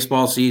mean, it's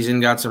baseball season.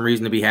 Got some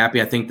reason to be happy.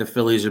 I think the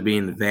Phillies are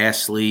being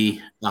vastly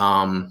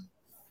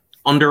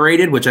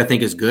underrated, which I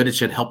think is good. It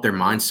should help their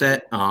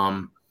mindset.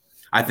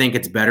 I think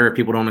it's better if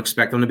people don't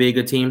expect them to be a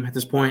good team at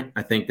this point.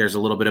 I think there's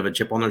a little bit of a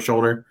chip on their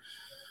shoulder.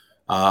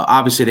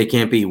 Obviously, they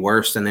can't be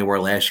worse than they were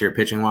last year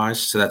pitching-wise,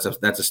 so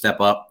that's a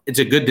step up. It's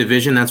a good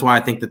division. That's why I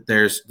think that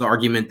there's the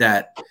argument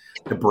that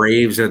the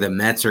Braves or the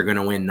Mets are going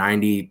to win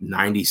 90,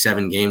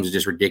 97 games is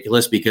just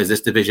ridiculous because this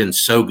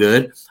division's so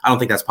good. I don't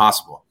think that's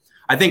possible.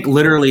 I think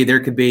literally there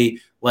could be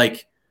 3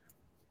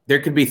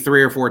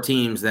 or 4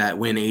 teams that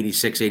win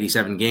 86,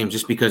 87 games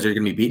just because they're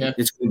going to be beaten. Yeah.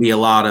 It's going to be a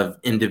lot of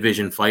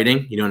in-division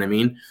fighting, you know what I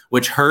mean?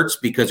 Which hurts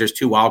because there's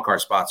 2 wildcard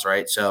spots,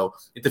 right? So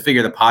you have to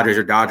figure the Padres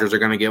or Dodgers are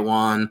going to get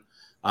one.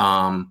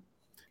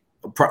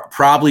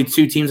 Probably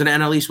 2 teams in the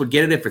NL East would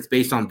get it if it's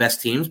based on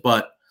best teams,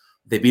 but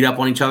they beat up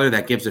on each other.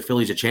 That gives the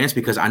Phillies a chance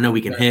because I know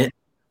we can hit.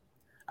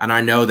 And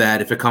I know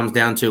that if it comes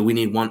down to we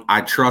need one,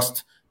 I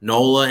trust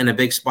Nola in a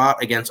big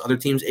spot against other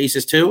teams'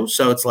 aces too.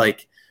 So it's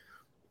like,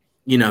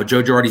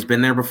 Joe Girardi's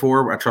been there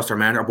before. I trust our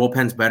manager. Our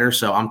bullpen's better,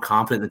 so I'm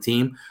confident in the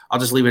team. I'll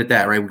just leave it at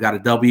that, right? We got a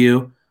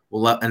W.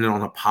 And then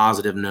on a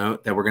positive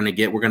note that we're going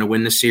to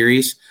win the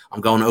series. I'm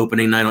going to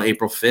opening night on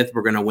April 5th.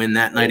 We're going to win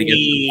that night against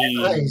the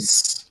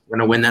Mets. We're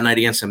going to win that night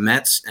against the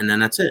Mets, and then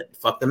that's it.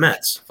 Fuck the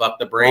Mets. Fuck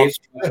the Braves.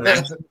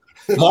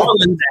 Marlins. Fuck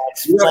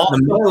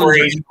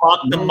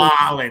the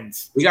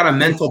Marlins. We got a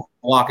mental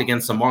block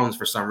against the Marlins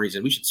for some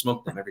reason. We should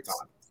smoke them every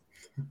time.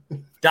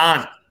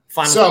 Don,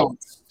 final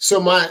thoughts. So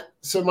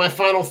my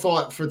final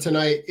thought for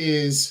tonight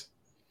is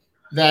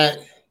that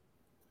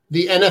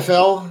the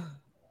NFL,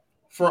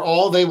 for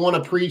all they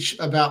want to preach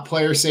about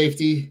player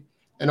safety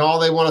and all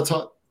they want to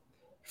talk,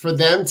 for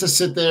them to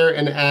sit there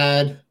and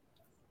add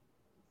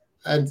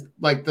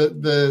like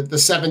the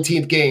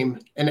 17th game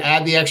and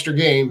add the extra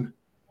game,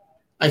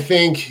 I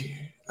think,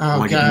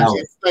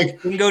 it's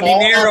like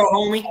dinero,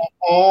 homie.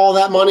 All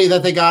that money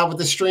that they got with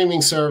the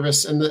streaming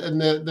service and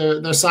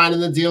they're signing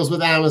the deals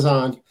with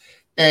Amazon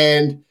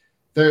and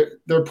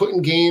they're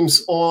putting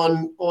games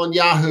on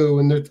Yahoo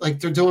and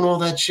they're doing all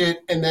that shit,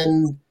 and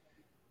then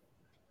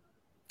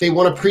they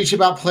want to preach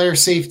about player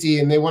safety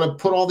and they want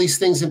to put all these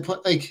things in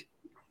place.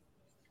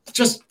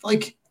 Just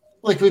like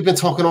we've been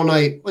talking all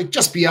night. Like,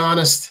 just be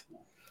honest.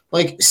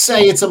 Like,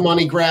 say it's a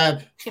money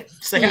grab.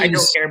 Say I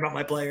don't care about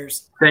my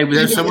players. Say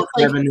there's so much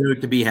revenue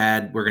to be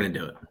had. We're going to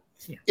do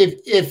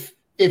it.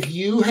 If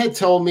you had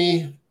told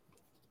me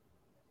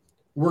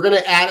we're going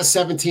to add a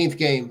 17th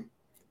game,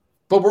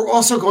 but we're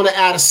also going to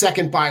add a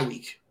second bye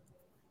week,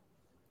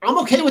 I'm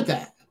okay with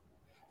that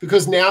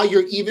because now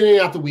you're evening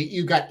out the week.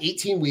 You've got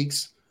 18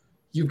 weeks.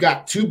 You've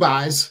got 2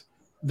 buys.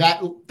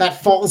 That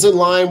falls in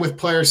line with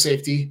player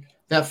safety.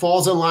 That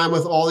falls in line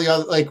with all the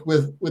other,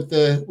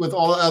 with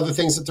all the other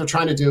things that they're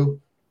trying to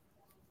do.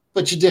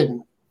 But you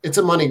didn't. It's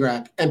a money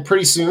grab. And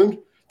pretty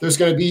soon there's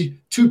going to be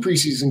 2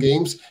 preseason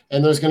games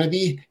and there's going to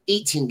be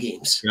 18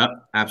 games. Yep,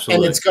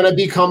 absolutely. And it's going to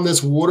become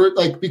this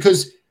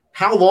because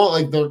how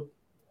long,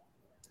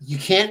 you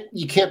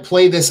can't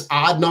play this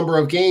odd number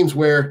of games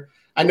where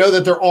I know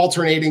that they're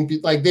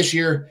alternating. Like this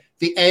year,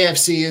 the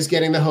AFC is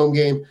getting the home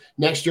game.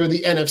 Next year,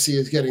 the NFC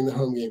is getting the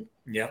home game.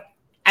 Yep.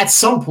 At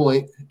some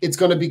point, it's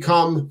going to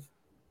become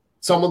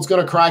someone's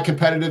going to cry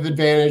competitive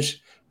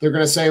advantage. They're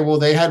going to say, well,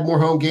 they had more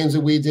home games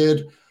than we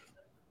did.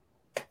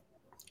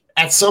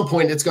 At some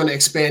point, it's going to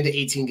expand to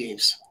 18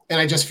 games. And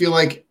I just feel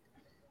like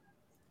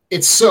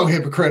it's so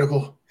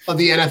hypocritical of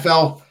the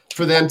NFL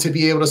for them to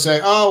be able to say,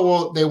 oh,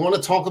 well, they want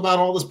to talk about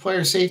all this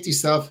player safety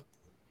stuff,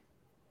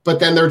 but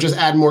then they're just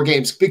adding more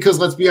games. Because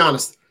let's be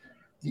honest,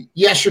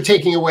 yes, you're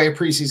taking away a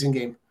preseason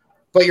game,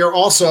 but you're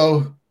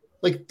also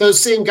like those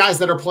same guys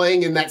that are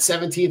playing in that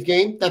 17th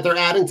game that they're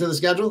adding to the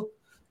schedule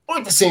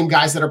aren't the same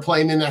guys that are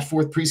playing in that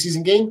 4th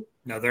preseason game.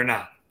 No, they're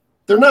not.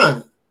 They're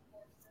not.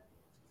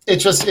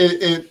 It's just,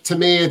 to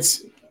me,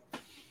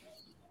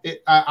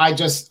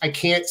 I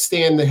can't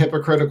stand the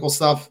hypocritical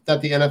stuff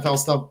that the NFL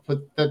stuff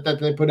that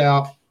they put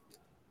out.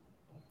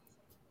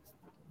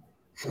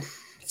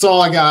 That's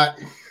all I got.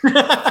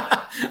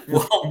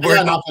 Well,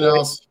 got nothing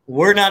else.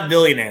 We're not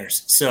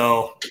billionaires,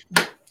 so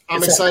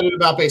I'm excited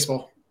about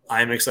baseball.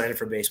 I'm excited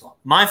for baseball.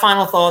 My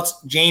final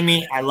thoughts,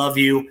 Jamie, I love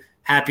you.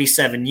 Happy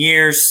 7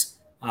 years.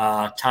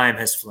 Time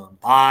has flown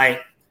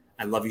by.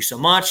 I love you so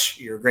much.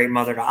 You're a great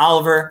mother to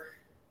Oliver.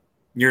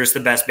 You're just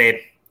the best, babe.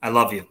 I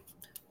love you.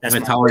 I've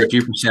been tolerating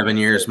you for 7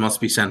 years. Must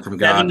be sent from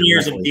God. 7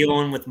 years of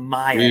dealing with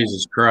Maya.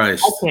 Jesus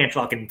Christ. I can't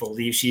fucking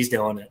believe she's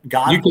doing it.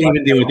 God, you can't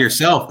even deal with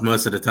yourself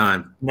most of the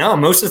time. No,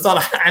 most of the time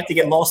I have to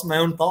get lost in my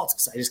own thoughts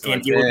because I just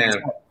can't deal with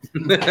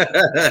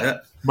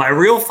myself. My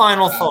real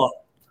final thought.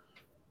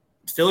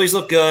 Phillies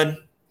look good.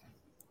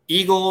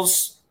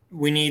 Eagles,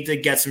 we need to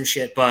get some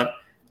shit. But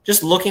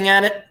just looking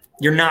at it,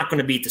 you're not going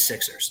to beat the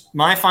Sixers.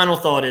 My final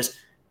thought is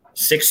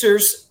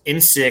Sixers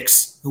in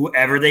 6,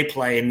 whoever they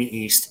play in the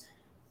East.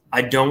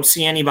 I don't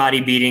see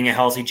anybody beating a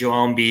healthy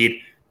Joel Embiid.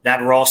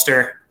 That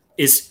roster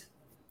is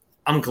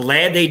 – I'm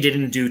glad they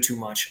didn't do too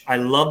much. I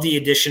love the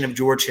addition of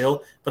George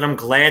Hill, but I'm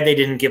glad they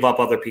didn't give up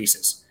other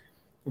pieces.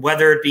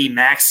 Whether it be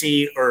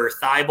Maxey or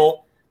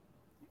Thibault,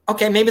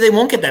 okay, maybe they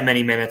won't get that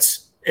many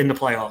minutes in the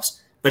playoffs.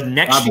 But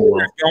next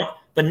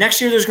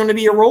year there's going to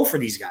be a role for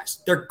these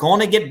guys. They're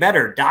going to get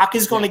better. Doc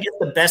is going to get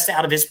the best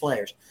out of his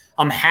players.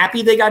 I'm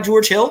happy they got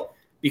George Hill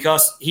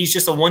because he's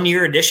just a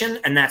one-year addition,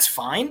 and that's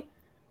fine.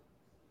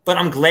 But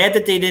I'm glad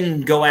that they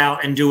didn't go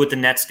out and do what the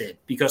Nets did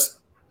because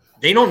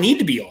they don't need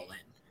to be all in.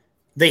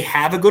 They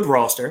have a good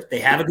roster. They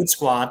have a good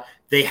squad.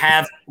 They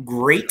have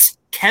great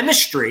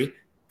chemistry.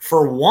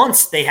 For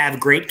once, they have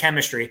great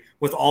chemistry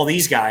with all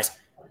these guys.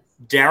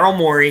 Daryl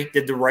Morey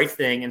did the right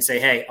thing and say,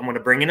 hey, I'm going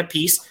to bring in a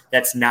piece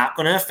that's not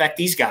going to affect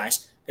these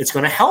guys. It's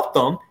going to help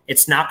them.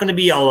 It's not going to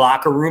be a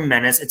locker room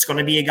menace. It's going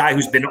to be a guy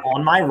who's been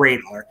on my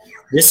radar.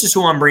 This is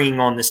who I'm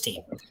bringing on this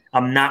team.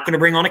 I'm not going to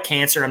bring on a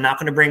cancer. I'm not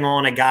going to bring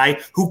on a guy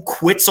who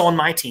quits on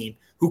my team,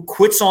 who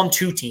quits on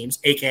 2 teams,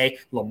 a.k.a.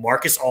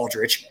 LaMarcus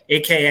Aldridge,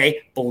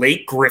 a.k.a.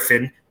 Blake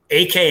Griffin,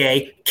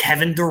 a.k.a.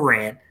 Kevin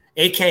Durant,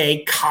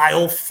 a.k.a.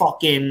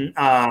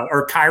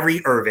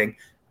 Kyrie Irving.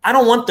 I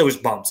don't want those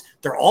bums.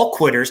 They're all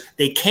quitters.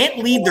 They can't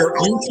lead their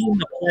own team in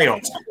the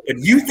playoffs.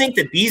 If you think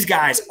that these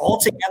guys all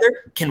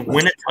together can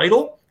win a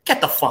title, get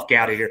the fuck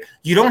out of here.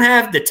 You don't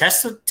have the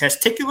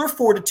testicular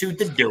fortitude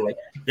to do it.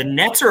 The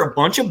Nets are a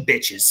bunch of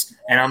bitches,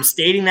 and I'm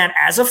stating that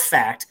as a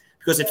fact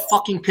because it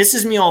fucking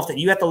pisses me off that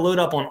you have to load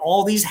up on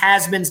all these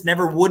has-beens,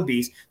 never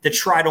would-be's to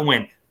try to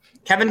win.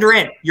 Kevin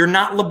Durant, you're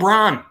not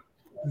LeBron.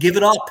 Give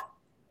it up.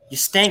 You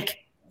stink.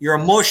 You're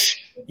a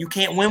mush. You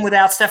can't win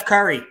without Steph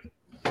Curry.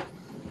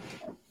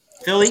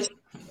 Philly,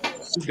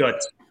 too good.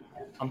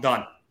 I'm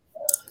done.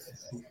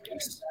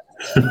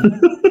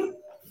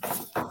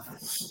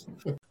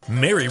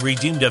 Mary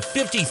redeemed a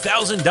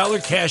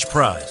 $50,000 cash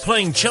prize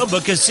playing Chumba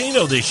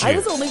Casino this year. I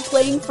was only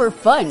playing for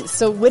fun,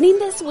 so winning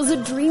this was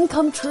a dream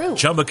come true.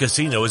 Chumba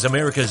Casino is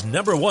America's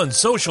 #1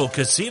 social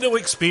casino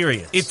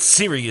experience. It's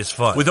serious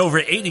fun. With over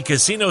 80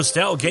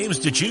 casino-style games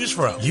to choose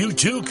from, you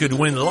too could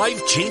win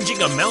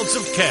life-changing amounts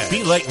of cash.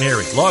 Be like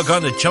Mary. Log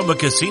on to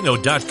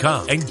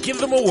ChumbaCasino.com and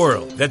give them a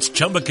whirl. That's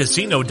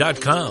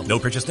ChumbaCasino.com. No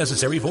purchase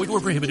necessary. Void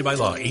where prohibited by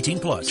law.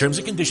 18+. Terms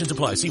and conditions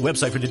apply. See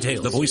website for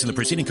details. The voice in the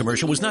preceding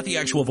commercial was not the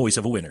actual voice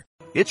of a winner.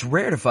 It's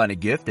rare to find a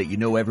gift that you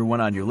know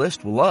everyone on your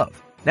list will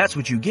love. That's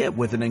what you get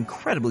with an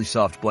incredibly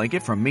soft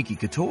blanket from Miki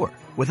Couture.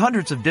 With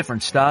hundreds of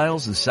different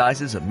styles and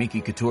sizes of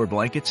Miki Couture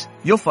blankets,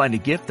 you'll find a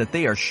gift that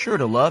they are sure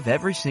to love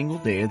every single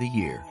day of the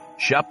year.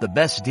 Shop the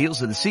best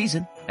deals of the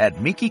season at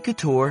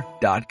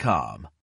MikiCouture.com.